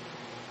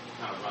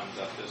kind of runs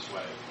up this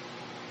way.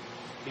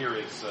 Here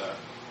is...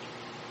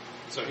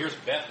 So here's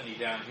Bethany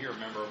down here.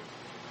 Remember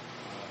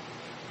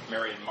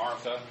Mary and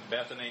Martha,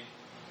 Bethany.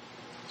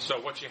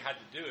 So what you had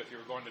to do if you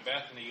were going to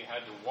Bethany, you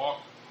had to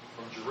walk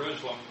from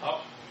Jerusalem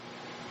up.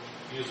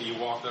 Usually you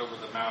walked over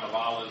the Mount of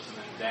Olives and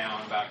then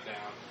back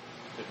down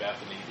to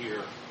Bethany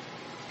here.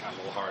 Kind of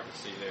a little hard to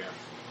see there.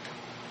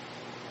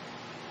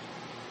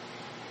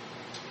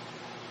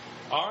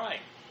 All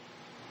right.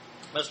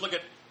 Let's look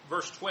at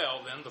verse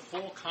 12 then, the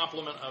full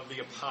complement of the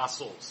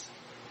apostles.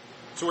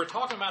 So we're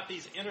talking about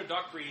these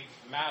introductory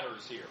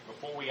matters here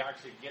before we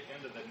actually get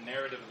into the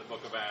narrative of the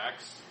book of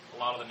Acts, a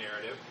lot of the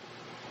narrative.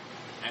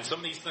 And some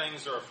of these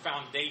things are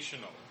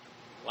foundational,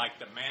 like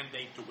the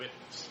mandate to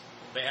witness.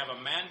 They have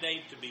a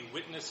mandate to be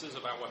witnesses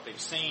about what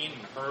they've seen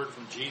and heard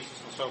from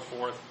Jesus and so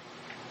forth.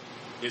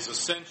 His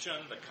ascension,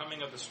 the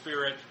coming of the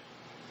Spirit.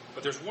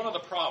 But there's one other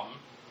problem,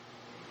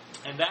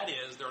 and that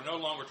is there are no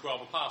longer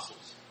 12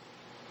 apostles.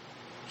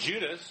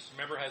 Judas,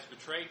 remember, has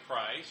betrayed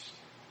Christ,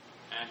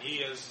 and he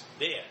is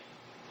dead.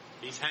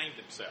 He's hanged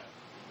himself.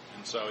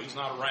 And so he's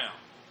not around.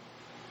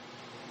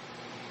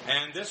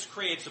 And this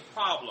creates a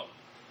problem.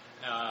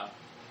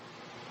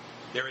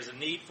 There is a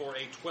need for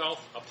a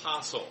 12th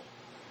apostle.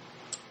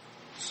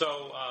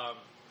 So,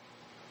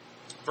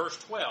 verse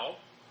 12,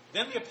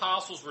 then the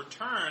apostles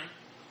returned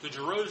to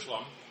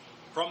Jerusalem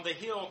from the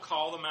hill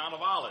called the Mount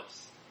of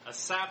Olives, a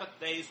Sabbath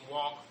day's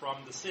walk from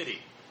the city.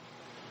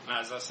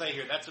 Now, as I say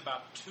here, that's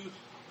about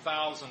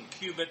 2,000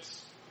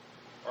 cubits,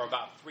 or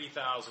about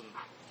 3,000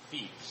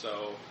 feet.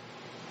 So,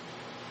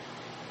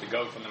 to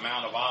go from the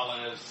Mount of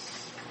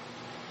Olives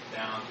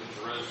down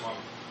to Jerusalem,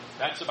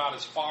 that's about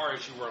as far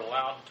as you were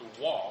allowed to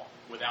walk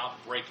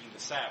without breaking the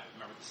Sabbath.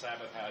 Remember, the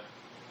Sabbath had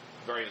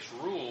various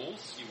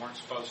rules. You weren't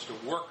supposed to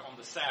work on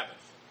the Sabbath.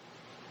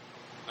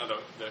 Now,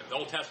 the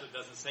Old Testament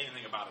doesn't say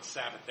anything about a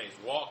Sabbath day's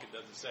walk. It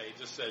doesn't say. It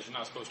just says you're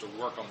not supposed to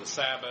work on the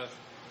Sabbath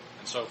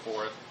and so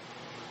forth.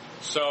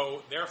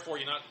 So, therefore,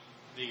 you're not.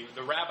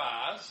 The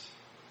rabbis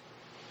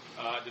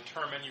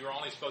determined you were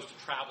only supposed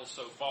to travel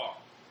so far.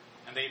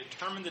 And they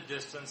determined the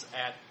distance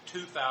at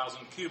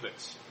 2,000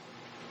 cubits.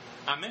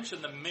 I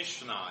mentioned the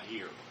Mishnah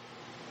here.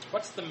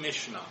 What's the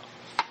Mishnah?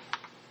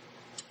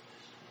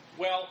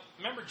 Well,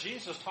 remember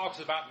Jesus talks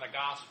about in the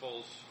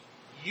Gospels,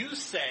 you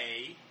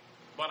say,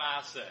 but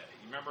I say.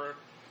 Remember,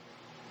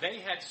 they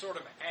had sort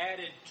of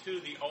added to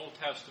the Old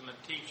Testament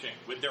teaching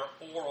with their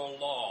oral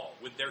law,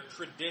 with their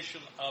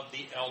tradition of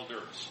the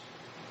elders.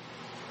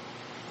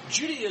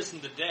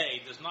 Judaism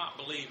today does not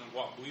believe in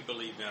what we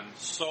believe in,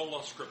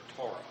 sola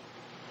scriptura.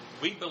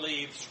 We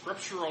believe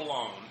Scripture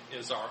alone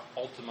is our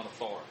ultimate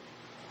authority.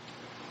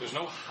 There's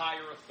no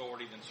higher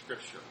authority than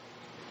Scripture.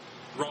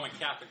 The Roman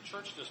Catholic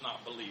Church does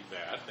not believe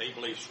that. They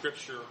believe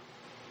Scripture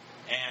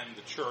and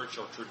the Church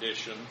or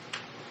tradition.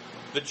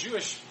 The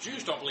Jews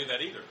don't believe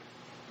that either.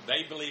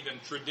 They believe in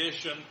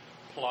tradition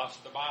plus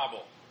the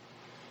Bible.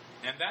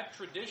 And that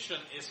tradition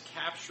is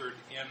captured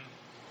in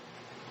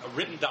a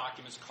written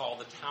document called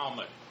the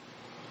Talmud.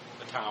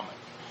 The Talmud.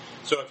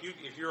 So if you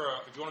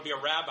want to be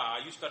a rabbi,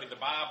 you study the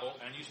Bible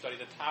and you study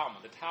the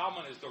Talmud. The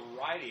Talmud is the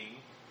writing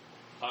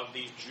of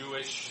these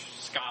Jewish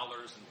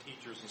scholars and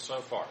teachers and so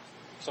forth.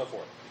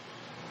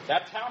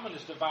 That Talmud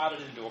is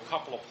divided into a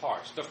couple of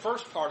parts. The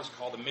first part is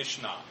called the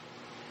Mishnah.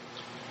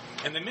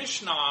 And the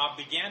Mishnah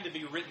began to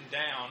be written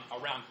down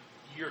around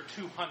year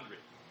 200.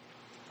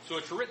 So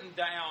it's written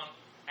down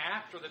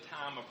after the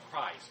time of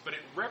Christ, but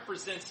it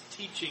represents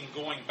teaching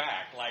going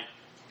back, like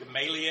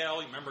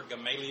Gamaliel. You remember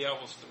Gamaliel?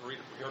 We'll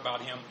hear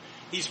about him.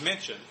 He's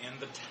mentioned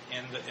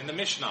in the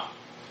Mishnah.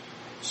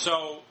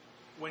 So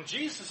when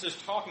Jesus is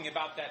talking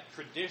about that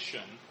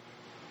tradition,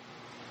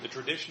 the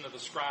tradition of the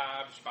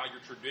scribes, by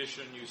your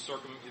tradition you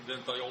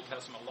circumvent the Old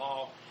Testament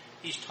law,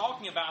 he's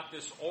talking about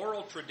this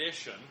oral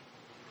tradition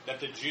that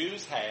the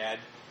Jews had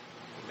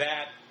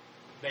that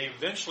they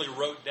eventually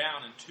wrote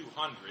down in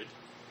 200,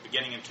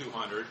 beginning in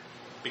 200,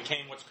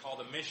 became what's called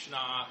the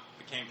Mishnah,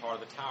 became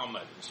part of the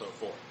Talmud, and so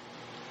forth.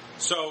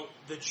 So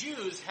the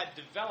Jews had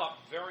developed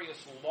various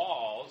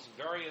laws,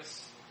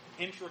 various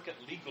intricate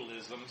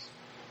legalisms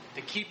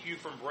to keep you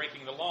from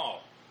breaking the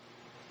law.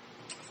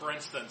 For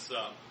instance,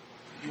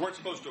 you weren't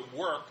supposed to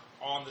work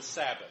on the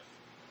Sabbath.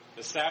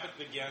 The Sabbath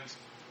begins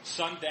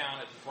sundown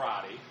at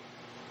Friday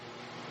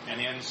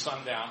and ends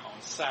sundown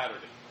on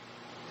Saturday.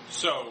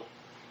 So,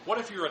 what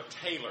if you're a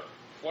tailor?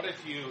 What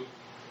if you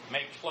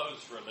make clothes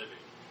for a living?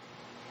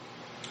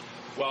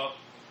 Well,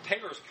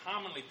 tailors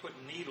commonly put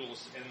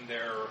needles in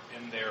their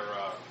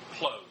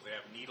clothes. They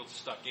have needles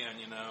stuck in,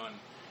 and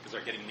because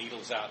they're getting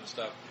needles out and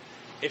stuff.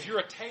 If you're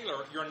a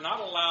tailor, you're not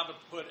allowed to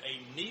put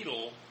a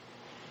needle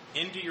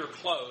into your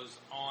clothes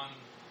on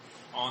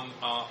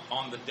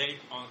the day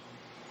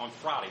on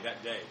Friday,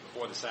 that day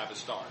before the Sabbath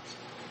starts.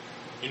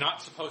 You're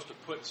not supposed to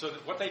put. So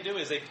what they do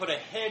is they put a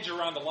hedge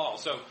around the law.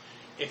 So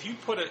if you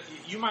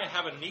you might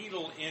have a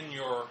needle in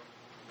your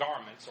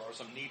garments or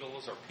some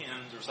needles or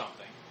pins or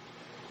something,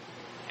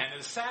 and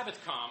the Sabbath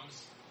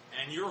comes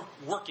and you're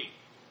working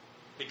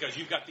because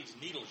you've got these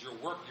needles, your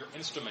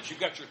instruments, you've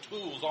got your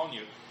tools on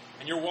you,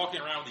 and you're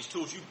walking around with these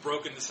tools. You've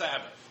broken the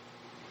Sabbath.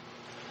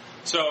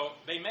 So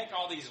they make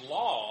all these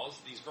laws,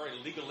 these very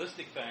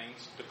legalistic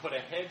things, to put a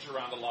hedge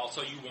around the law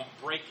so you won't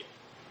break it.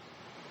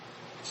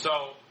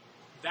 So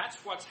that's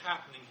what's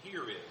happening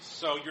here is.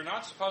 So you're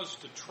not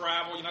supposed to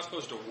travel, you're not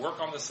supposed to work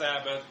on the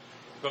Sabbath,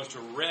 you're supposed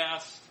to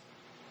rest.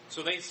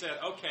 So they said,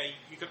 okay,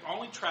 you can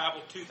only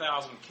travel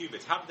 2,000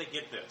 cubits. How did they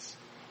get this?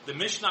 The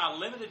Mishnah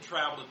limited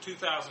travel to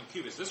 2,000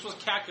 cubits. This was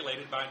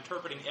calculated by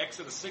interpreting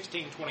Exodus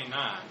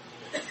 16:29.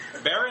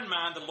 Bear in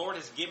mind the Lord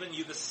has given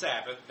you the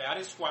Sabbath. That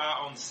is why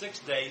on 6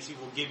 days he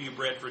will give you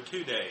bread for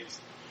 2 days.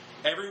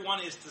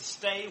 Everyone is to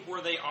stay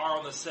where they are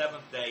on the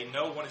seventh day.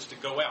 No one is to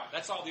go out.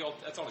 That's all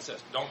it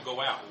says. Don't go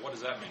out. Well, what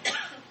does that mean?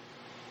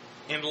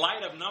 In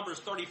light of Numbers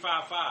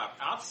 35:5,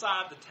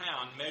 outside the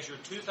town measure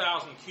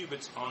 2,000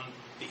 cubits on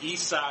the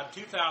east side,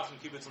 2,000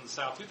 cubits on the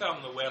south,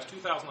 2,000 on the west,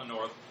 2,000 on the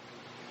north,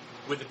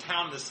 with the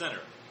town in the center.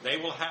 They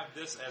will have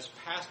this as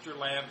pasture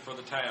land for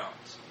the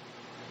towns.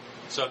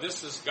 So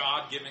this is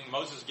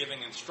Moses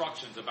giving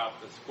instructions about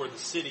where the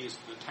city is,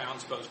 the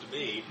town's supposed to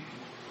be.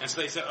 And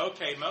so they said,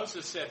 okay,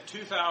 Moses said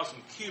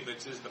 2,000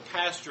 cubits is the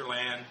pasture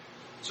land,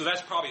 so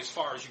that's probably as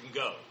far as you can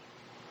go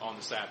on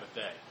the Sabbath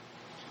day.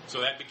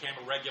 So that became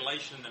a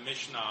regulation in the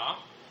Mishnah.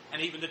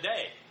 And even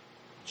today,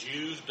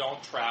 Jews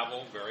don't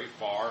travel very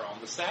far on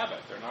the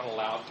Sabbath. They're not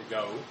allowed to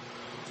go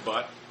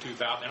but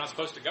 2,000. They're not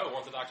supposed to go.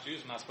 Orthodox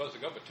Jews are not supposed to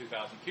go but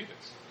 2,000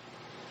 cubits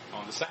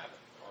on the Sabbath,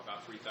 or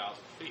about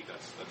 3,000 feet.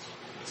 That's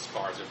as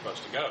far as they're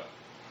supposed to go.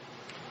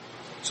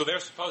 So they're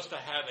supposed to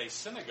have a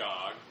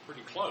synagogue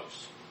pretty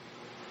close,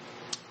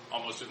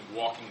 almost in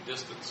walking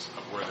distance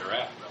of where they're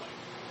at,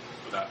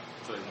 really,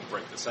 so they won't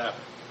break the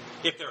Sabbath.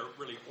 If they're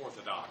really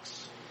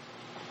Orthodox.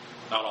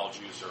 Not all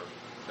Jews are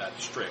that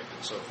strict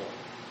and so forth.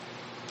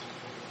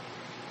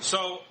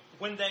 So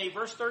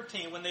verse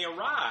 13, when they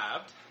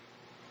arrived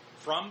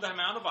from the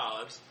Mount of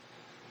Olives,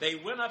 they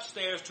went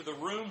upstairs to the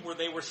room where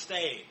they were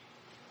staying.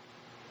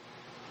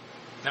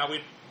 Now,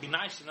 it'd be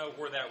nice to know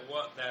where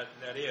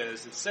that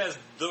is. It says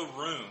the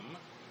room.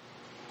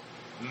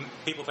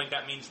 People think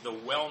that means the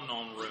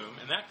well-known room,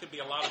 and that could be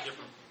a lot of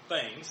different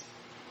things.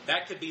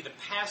 That could be the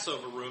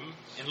Passover room.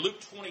 In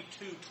Luke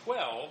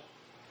 22:12,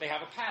 they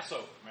have a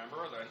Passover,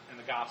 remember, in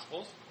the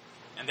Gospels,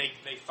 and they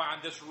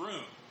find this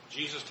room.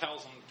 Jesus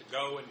tells them to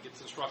go and get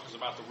instructions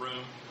about the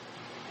room.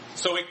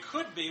 So it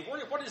could be,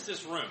 what is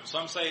this room?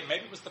 Some say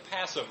maybe it was the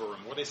Passover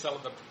room, where they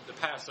celebrate the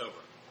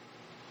Passover.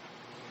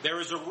 There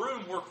is a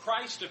room where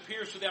Christ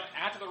appears to them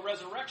after the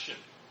resurrection.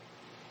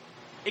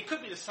 It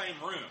could be the same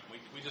room.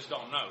 We just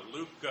don't know.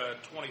 Luke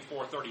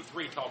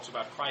 24:33 talks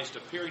about Christ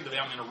appearing to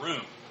them in a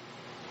room.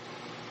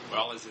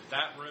 Well, is it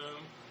that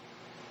room?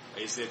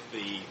 Is it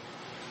the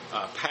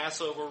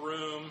Passover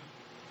room?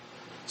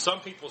 Some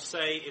people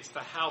say it's the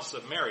house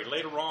of Mary.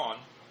 Later on,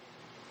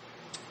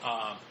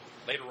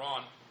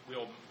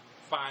 we'll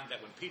find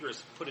that when Peter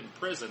is put in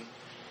prison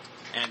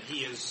and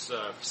he is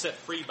set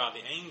free by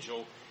the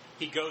angel,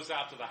 he goes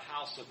out to the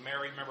house of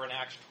Mary, remember in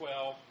Acts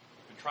 12,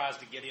 and tries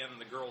to get in, and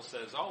the girl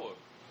says,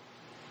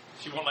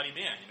 she won't let him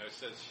in. It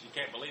says she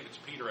can't believe it's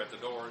Peter at the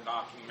door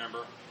knocking,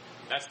 remember?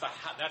 That's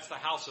the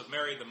house of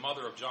Mary, the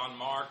mother of John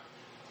Mark.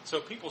 So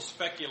people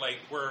speculate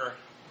where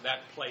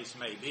that place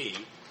may be.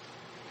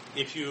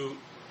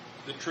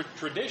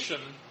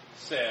 Tradition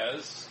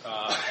says,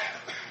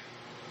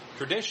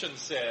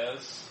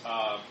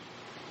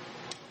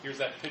 here's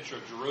that picture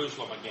of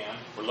Jerusalem again.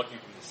 We're looking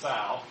from the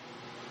south.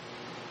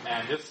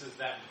 And this is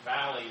that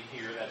valley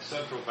here, that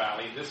central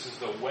valley. This is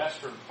the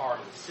western part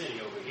of the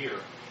city over here.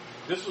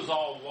 This was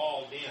all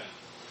walled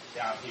in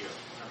down here.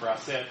 Remember I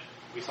said,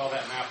 we saw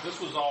that map. This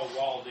was all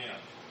walled in.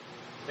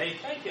 They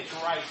think it's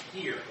right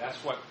here. That's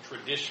what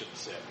tradition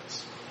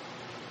says.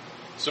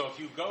 So if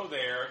you go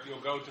there, you'll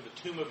go to the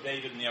Tomb of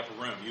David in the upper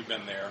room. You've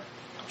been there,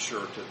 I'm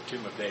sure, to the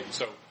Tomb of David.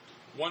 So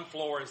one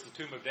floor is the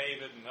Tomb of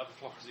David, and the other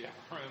floor is the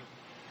upper room.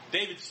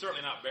 David's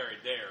certainly not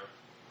buried there,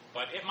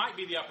 but it might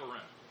be the upper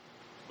room.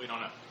 We don't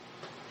know.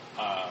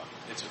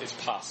 It's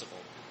possible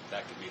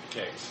that could be the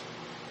case.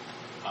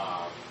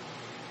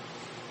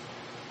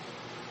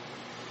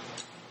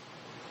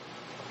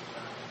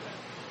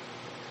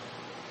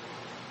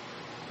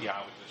 Yeah,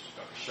 I was just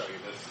going to show you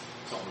this.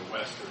 It's on the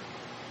western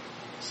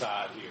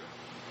side here.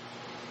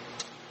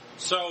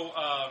 So,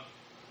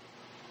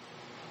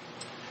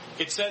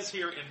 it says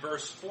here in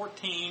verse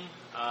 14,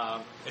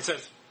 it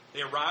says,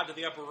 they arrived at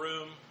the upper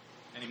room,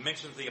 and he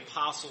mentions the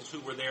apostles who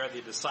were there,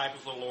 the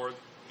disciples of the Lord,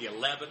 the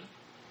 11,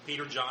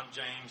 Peter, John,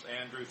 James,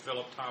 Andrew,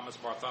 Philip, Thomas,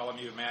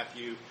 Bartholomew,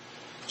 Matthew,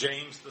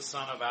 James, the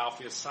son of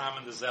Alphaeus,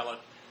 Simon the Zealot,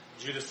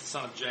 Judas the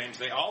son of James,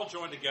 they all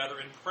joined together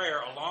in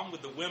prayer along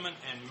with the women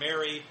and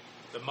Mary,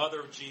 the mother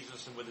of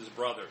Jesus, and with his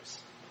brothers.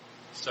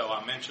 So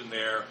I mentioned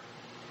there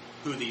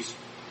who these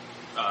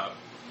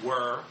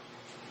were.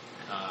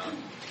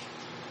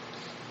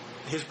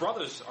 His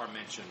brothers are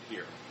mentioned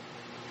here.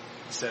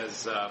 It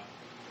says,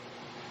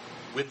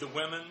 with the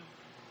women,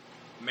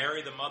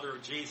 Mary, the mother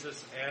of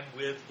Jesus, and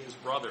with his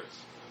brothers.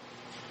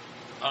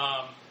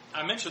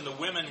 I mentioned the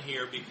women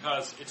here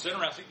because it's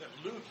interesting that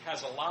Luke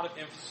has a lot of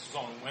emphasis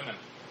on women.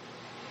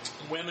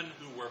 Women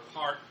who were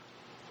part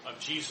of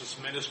Jesus'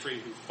 ministry,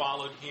 who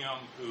followed him,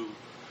 who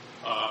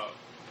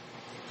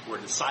were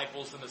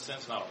disciples in a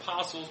sense, not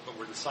apostles, but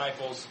were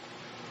disciples.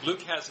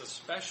 Luke has a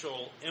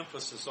special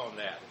emphasis on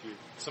that.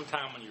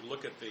 Sometime when you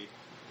look at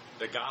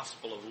the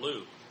Gospel of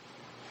Luke,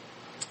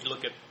 you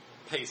look at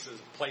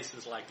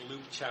places like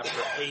Luke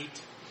chapter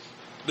 8,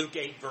 Luke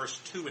 8 verse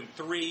 2 and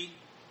 3.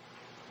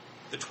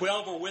 The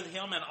 12 were with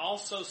him, and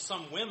also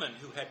some women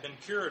who had been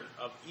cured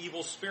of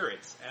evil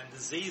spirits and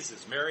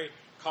diseases. Mary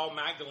called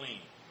Magdalene,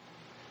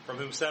 from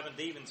whom 7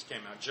 demons came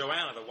out.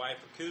 Joanna, the wife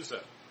of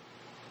Chuza,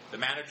 the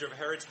manager of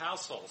Herod's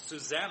household.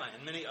 Susanna,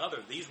 and many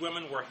others. These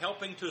women were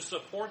helping to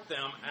support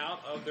them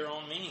out of their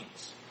own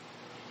means.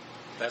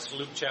 That's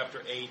Luke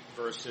chapter 8,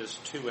 verses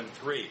 2 and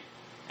 3.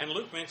 And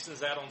Luke mentions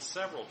that on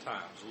several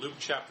times. Luke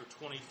chapter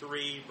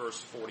 23, verse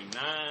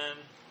 49.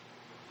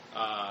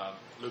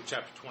 Luke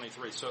chapter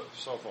 23, so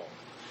forth.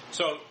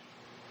 So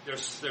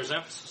there's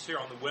emphasis here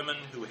on the women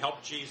who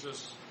helped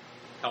Jesus,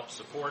 helped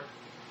support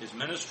his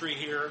ministry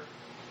here.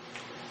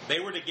 They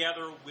were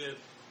together with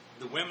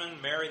the women,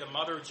 Mary, the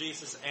mother of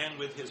Jesus, and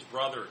with his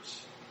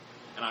brothers.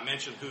 And I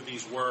mentioned who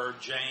these were: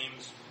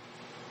 James,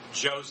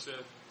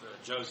 Joseph,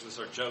 the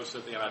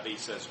NIV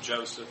says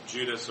Joseph,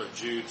 Judas or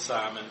Jude,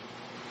 Simon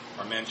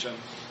are mentioned.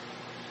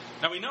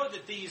 Now we know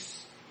that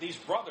these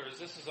brothers,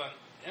 this is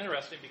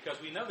interesting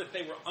because we know that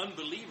they were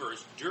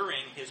unbelievers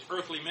during his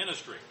earthly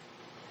ministry.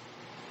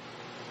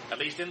 At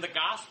least in the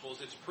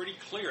Gospels, it's pretty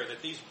clear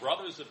that these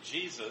brothers of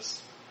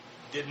Jesus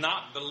did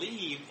not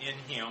believe in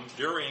him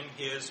during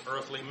his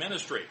earthly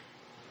ministry.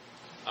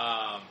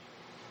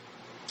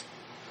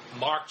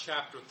 Mark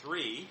chapter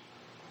 3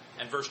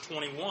 and verse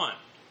 21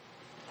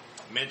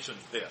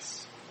 mentions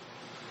this.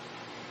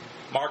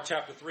 Mark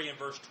chapter 3 and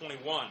verse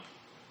 21.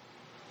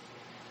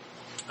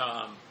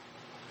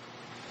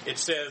 It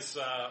says,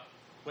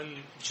 when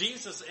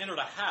Jesus entered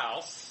a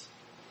house,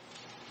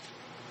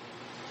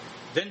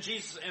 then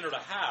Jesus entered a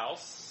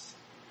house,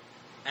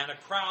 and a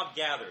crowd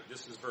gathered.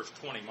 This is verse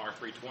 20, Mark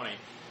 3:20.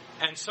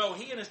 And so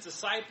he and his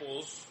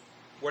disciples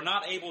were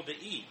not able to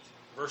eat.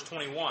 Verse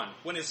 21.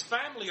 When his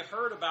family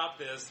heard about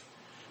this,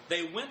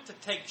 they went to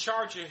take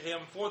charge of him,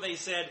 for they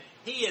said,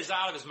 he is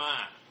out of his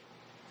mind.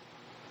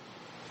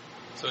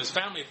 So his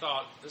family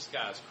thought, this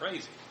guy's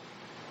crazy.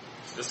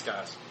 This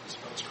guy's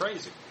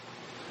crazy.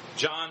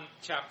 John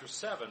chapter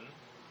 7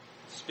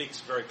 speaks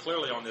very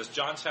clearly on this.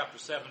 John chapter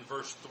 7,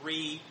 verse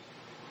 3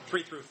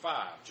 through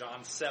 5.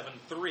 John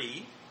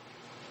 7:3.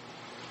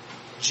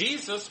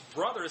 Jesus'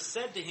 brothers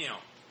said to him,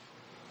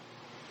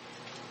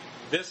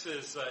 this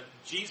is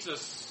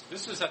Jesus,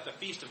 this is at the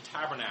Feast of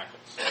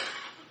Tabernacles.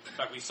 In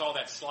fact, we saw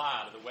that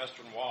slide of the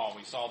Western Wall.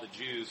 We saw the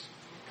Jews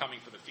coming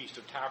for the Feast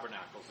of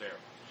Tabernacles there.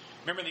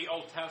 Remember in the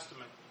Old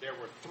Testament, there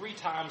were 3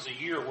 times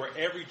a year where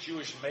every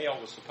Jewish male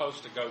was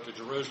supposed to go to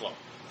Jerusalem.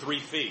 3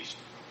 feasts.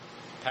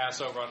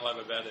 Passover,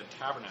 Unleavened Bread, and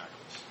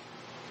Tabernacles.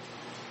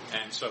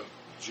 And so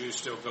Jews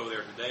still go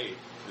there today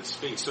to this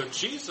feast. So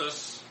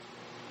Jesus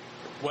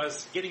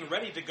was getting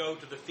ready to go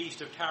to the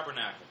Feast of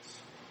Tabernacles.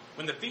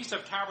 When the Feast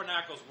of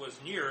Tabernacles was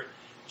near,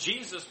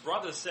 Jesus'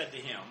 brothers said to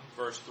him,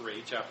 verse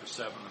 3, chapter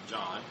 7 of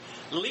John,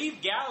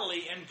 leave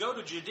Galilee and go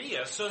to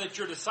Judea so that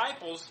your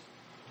disciples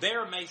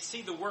there may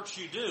see the works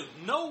you do.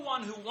 No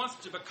one who wants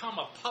to become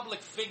a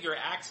public figure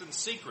acts in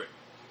secret.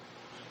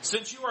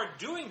 Since you are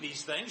doing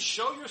these things,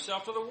 show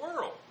yourself to the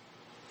world.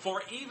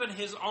 For even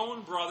his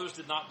own brothers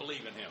did not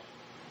believe in him.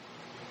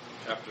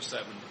 Chapter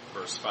 7,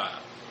 verse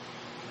 5.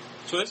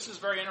 So this is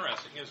very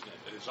interesting, isn't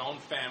it? That his own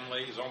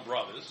family, his own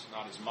brothers,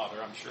 not his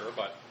mother, I'm sure,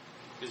 but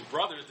his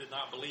brothers did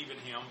not believe in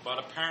him, but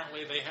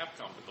apparently they have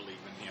come to believe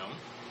in him.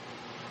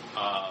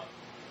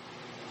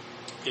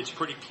 It's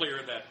pretty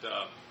clear that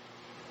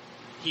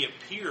he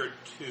appeared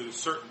to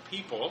certain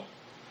people.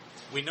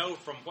 We know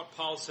from what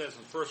Paul says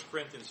in 1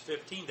 Corinthians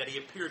 15 that he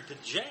appeared to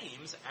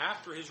James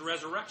after his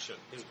resurrection,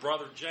 his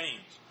brother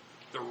James.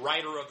 The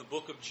writer of the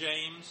book of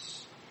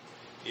James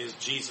is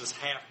Jesus'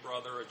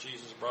 half-brother or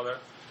Jesus' brother.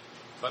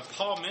 But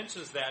Paul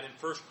mentions that in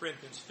 1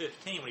 Corinthians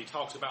 15 when he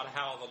talks about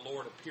how the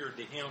Lord appeared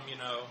to him,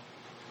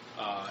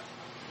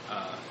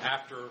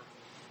 after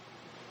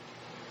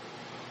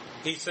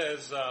he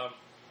says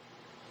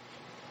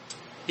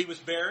he was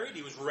buried,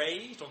 he was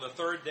raised on the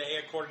 3rd day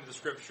according to the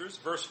Scriptures.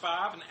 Verse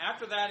 5, and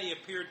after that he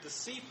appeared to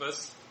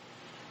Cephas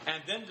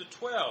and then to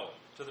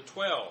the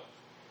 12.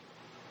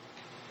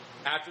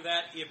 After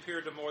that he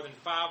appeared to more than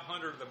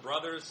 500 of the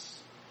brothers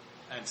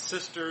and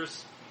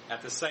sisters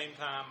at the same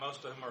time,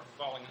 most of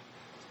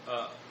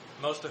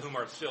whom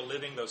are still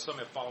living, though some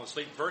have fallen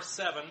asleep. Verse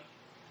 7,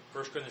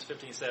 1 Corinthians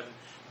 15:7.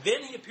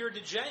 Then he appeared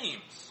to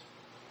James.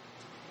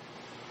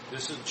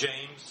 This is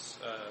James,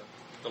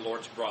 the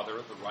Lord's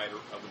brother, the writer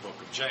of the book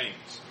of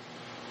James.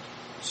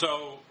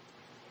 So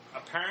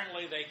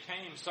apparently they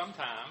came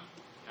sometime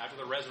after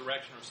the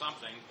resurrection or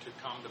something to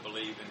come to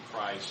believe in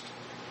Christ,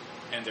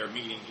 and they're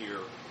meeting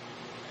here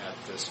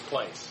at this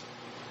place,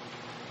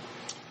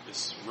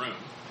 this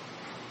room.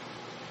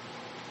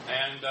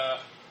 And I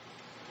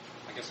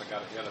guess I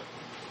got ahead of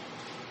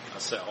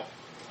myself.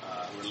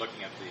 We're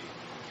looking at the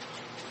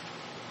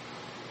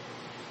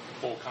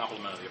full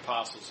complement of the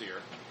apostles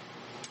here.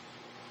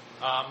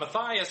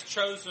 Matthias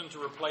chosen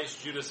to replace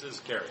Judas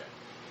Iscariot.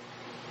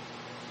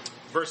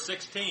 Verse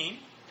 16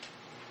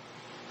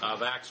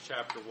 of Acts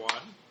chapter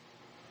 1.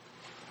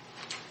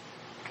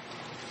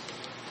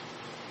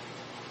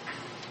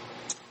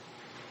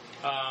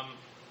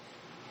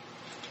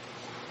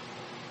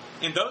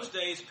 In those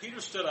days,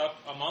 Peter stood up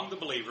among the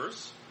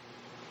believers,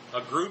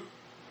 a group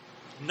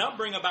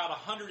numbering about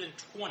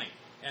 120,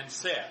 and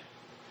said,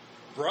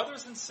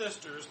 "Brothers and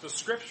sisters, the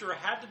scripture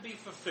had to be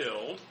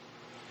fulfilled,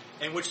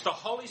 in which the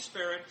Holy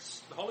Spirit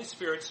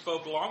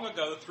spoke long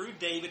ago through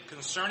David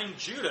concerning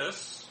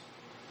Judas,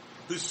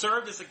 who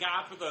served as a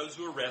guide for those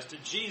who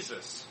arrested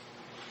Jesus.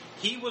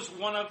 He was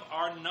one of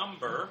our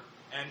number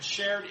and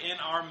shared in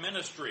our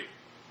ministry.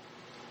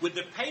 With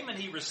the payment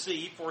he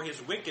received for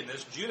his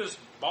wickedness, Judas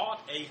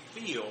bought a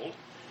field.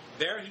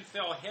 There he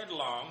fell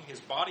headlong, his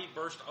body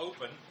burst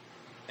open,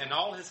 and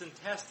all his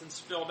intestines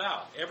spilled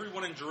out.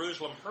 Everyone in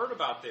Jerusalem heard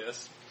about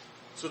this,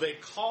 so they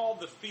called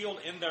the field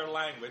in their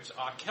language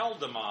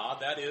Akeldama,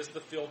 that is,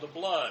 the field of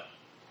blood."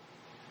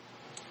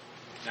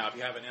 Now, if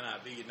you have an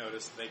NIV, you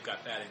notice they've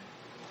got that in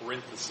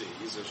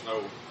parentheses. There's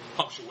no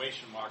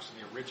punctuation marks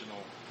in the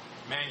original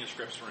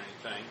manuscripts or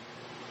anything.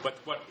 But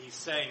what he's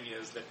saying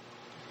is that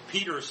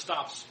Peter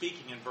stopped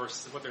speaking in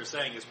what they're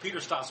saying is Peter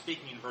stopped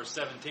speaking in verse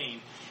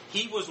 17.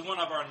 He was one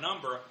of our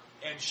number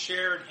and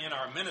shared in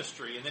our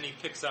ministry. And then he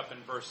picks up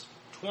in verse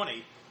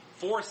 20.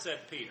 For,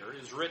 said Peter,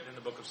 is written in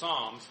the book of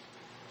Psalms.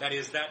 That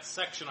is, that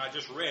section I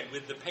just read,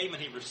 with the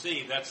payment he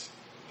received, that's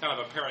kind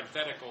of a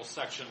parenthetical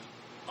section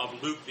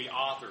of Luke, the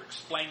author,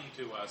 explaining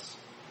to us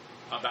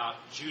about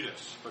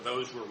Judas. For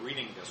those who are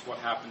reading this, what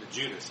happened to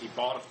Judas? He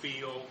bought a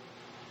field.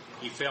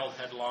 He fell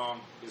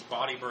headlong. His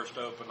body burst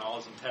open. All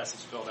his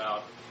intestines spilled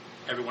out.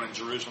 Everyone in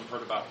Jerusalem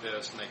heard about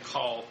this, and they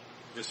called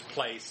this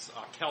place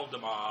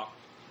Akeldama,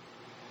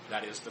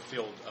 that is, the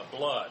field of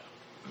blood.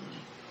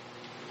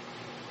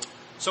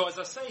 So as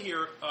I say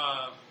here,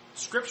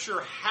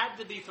 Scripture had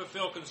to be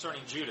fulfilled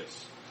concerning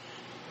Judas.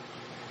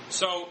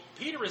 So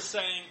Peter is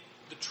saying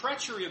the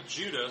treachery of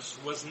Judas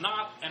was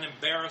not an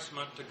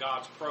embarrassment to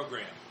God's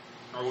program.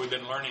 Or we've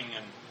been learning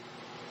in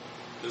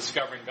the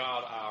Discovering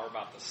God Hour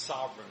about the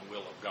sovereign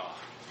will of God.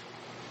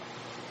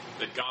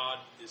 That God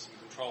is in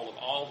control of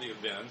all the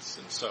events,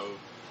 and so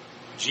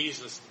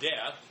Jesus'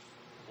 death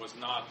was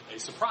not a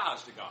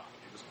surprise to God.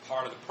 It was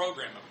part of the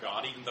program of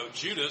God, even though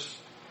Judas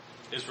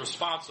is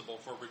responsible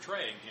for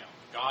betraying him.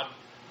 God's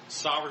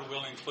sovereign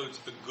will includes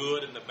the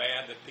good and the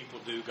bad that people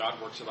do.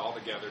 God works it all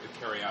together to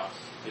carry out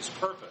his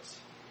purpose.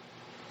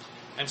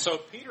 And so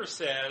Peter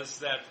says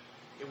that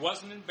it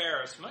wasn't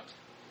embarrassment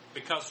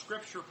because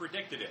Scripture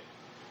predicted it.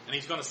 And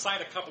he's going to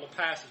cite a couple of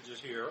passages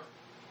here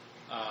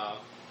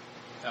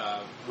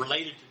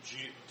related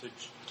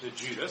to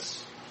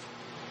Judas.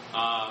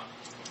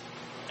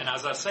 And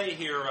as I say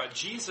here,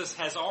 Jesus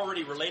has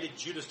already related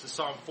Judas to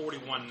Psalm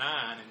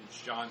 41:9 and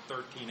John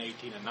 13,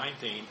 18, and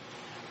 19,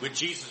 with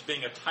Jesus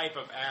being a type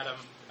of Adam,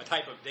 a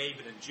type of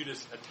David, and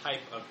Judas a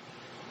type of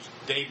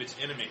David's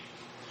enemy.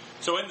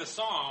 So in the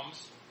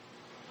Psalms,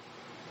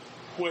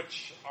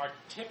 which are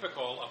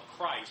typical of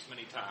Christ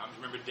many times,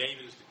 remember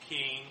David is the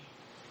king,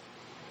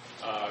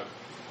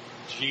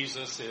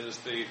 Jesus is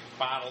the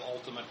final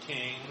ultimate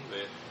king,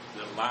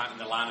 the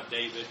line of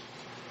David.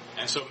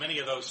 And so many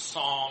of those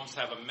psalms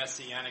have a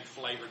messianic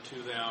flavor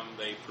to them.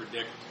 They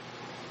predict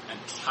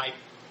and type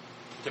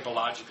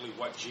typologically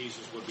what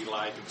Jesus would be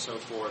like and so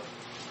forth.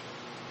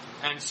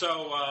 And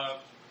so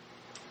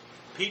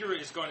Peter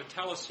is going to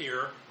tell us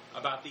here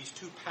about these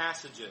two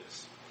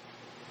passages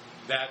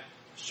that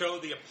show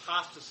the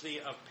apostasy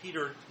of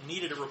Peter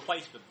needed a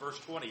replacement. Verse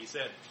 20, he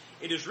said,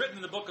 "It is written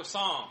in the book of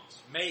Psalms,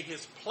 may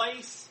his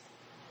place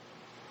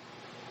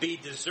be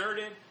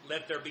deserted,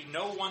 let there be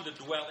no one to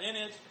dwell in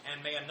it,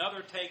 and may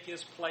another take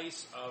his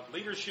place of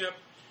leadership.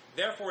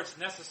 Therefore it's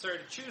necessary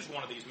to choose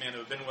one of these men who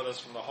have been with us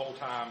from the whole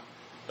time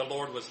the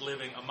Lord was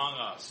living among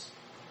us."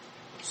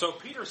 So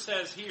Peter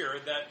says here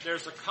that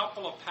there's a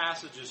couple of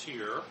passages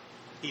here.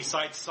 He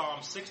cites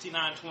Psalm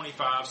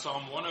 69:25,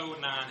 Psalm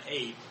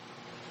 109:8,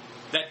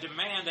 that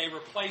demand a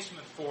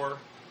replacement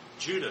for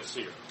Judas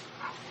here.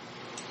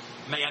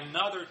 May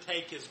another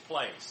take his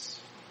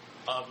place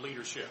of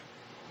leadership.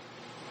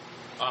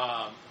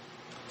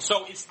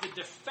 So it's the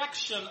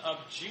defection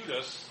of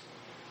Judas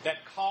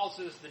that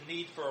causes the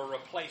need for a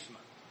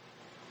replacement.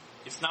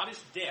 It's not his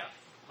death.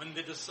 When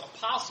the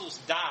apostles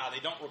die, they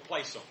don't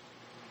replace them.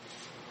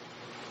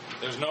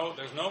 There's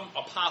no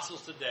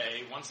apostles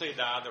today. Once they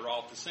die, they're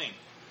all to sink.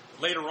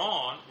 later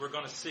on, we're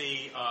going to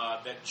see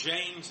that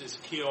James is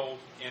killed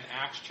in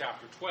Acts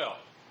chapter 12.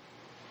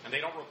 And they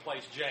don't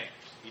replace James.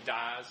 He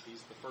dies.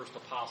 He's the first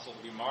apostle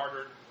to be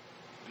martyred.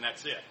 And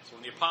that's it. So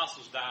when the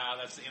apostles die,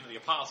 that's the end of the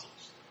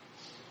apostles.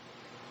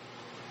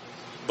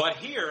 But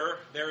here,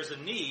 there is a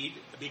need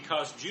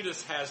because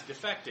Judas has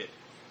defected.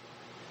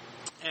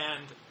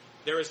 And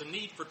there is a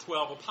need for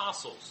 12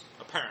 apostles,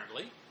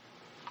 apparently.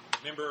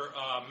 Remember,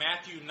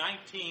 Matthew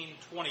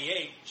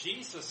 19:28,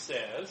 Jesus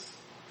says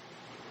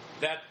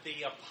that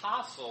the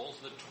apostles,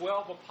 the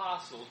 12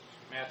 apostles,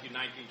 Matthew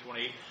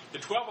 19:28, the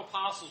 12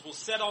 apostles will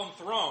sit on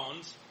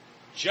thrones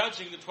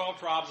judging the 12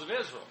 tribes of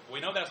Israel.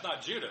 We know that's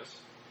not Judas.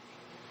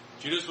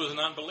 Judas was an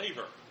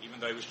unbeliever, even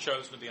though he was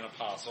chosen to be an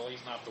apostle.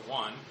 He's not the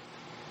one.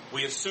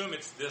 We assume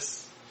it's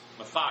this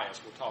Matthias.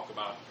 We'll talk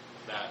about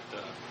that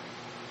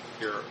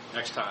here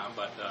next time.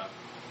 But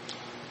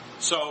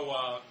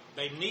so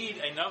they need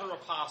another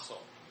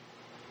apostle.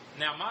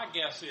 Now, my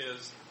guess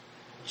is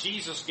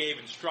Jesus gave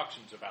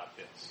instructions about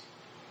this.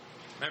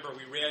 Remember,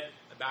 we read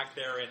back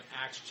there in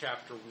Acts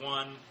chapter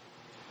 1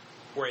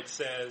 where it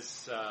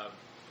says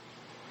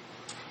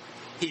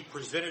he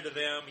presented to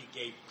them, he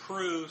gave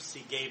proofs,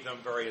 he gave them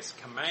various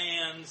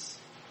commands,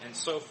 and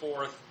so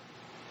forth.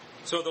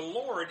 So the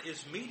Lord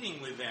is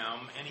meeting with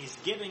them, and he's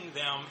giving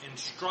them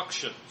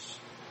instructions,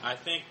 I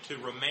think, to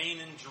remain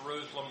in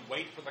Jerusalem,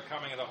 wait for the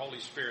coming of the Holy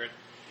Spirit.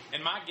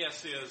 And my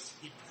guess is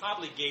he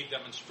probably gave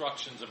them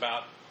instructions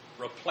about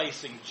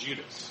replacing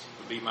Judas,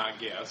 would be my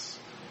guess,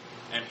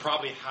 and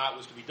probably how it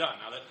was to be done.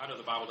 Now, I know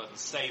the Bible doesn't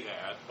say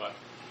that, but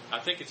I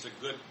think it's a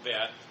good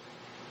bet.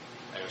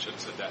 Maybe I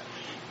shouldn't have said that.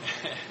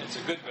 It's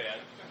a good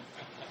bet.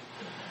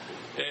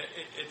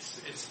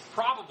 It's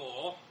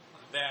probable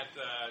that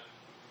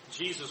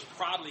Jesus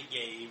probably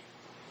gave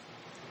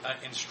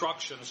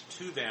instructions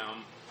to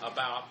them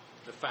about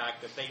the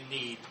fact that they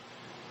need.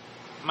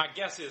 My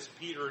guess is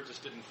Peter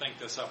just didn't think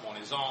this up on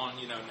his own,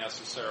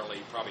 necessarily.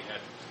 He probably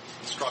had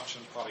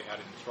instructions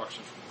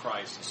from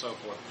Christ and so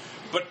forth.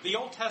 But the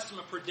Old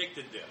Testament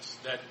predicted this,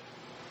 that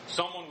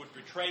someone would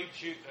betray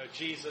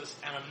Jesus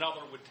and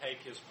another would take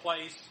his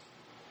place.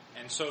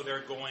 And so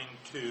they're going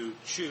to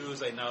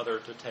choose another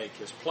to take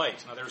his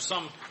place. Now, there's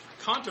some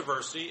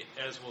controversy,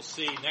 as we'll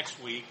see next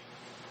week,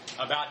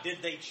 about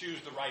did they choose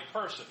the right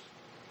person?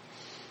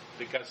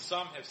 Because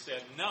some have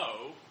said,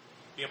 no,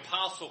 the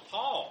Apostle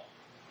Paul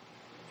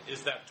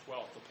is that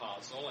 12th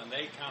apostle, and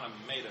they kind of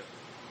made a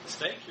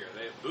mistake here.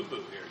 They have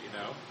boo-boo here,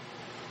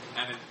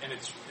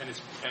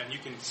 And you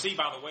can see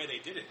by the way they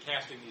did it,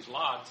 casting these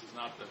lots is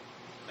not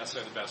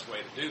necessarily the best way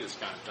to do this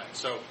kind of thing.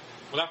 So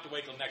we'll have to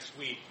wait till next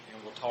week,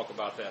 and we'll talk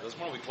about that.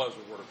 Why don't we close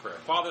with a word of prayer?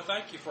 Father,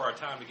 thank you for our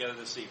time together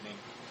this evening.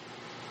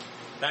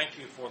 Thank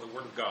you for the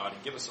Word of God,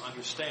 and give us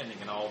understanding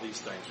in all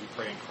these things. We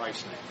pray in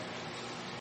Christ's name.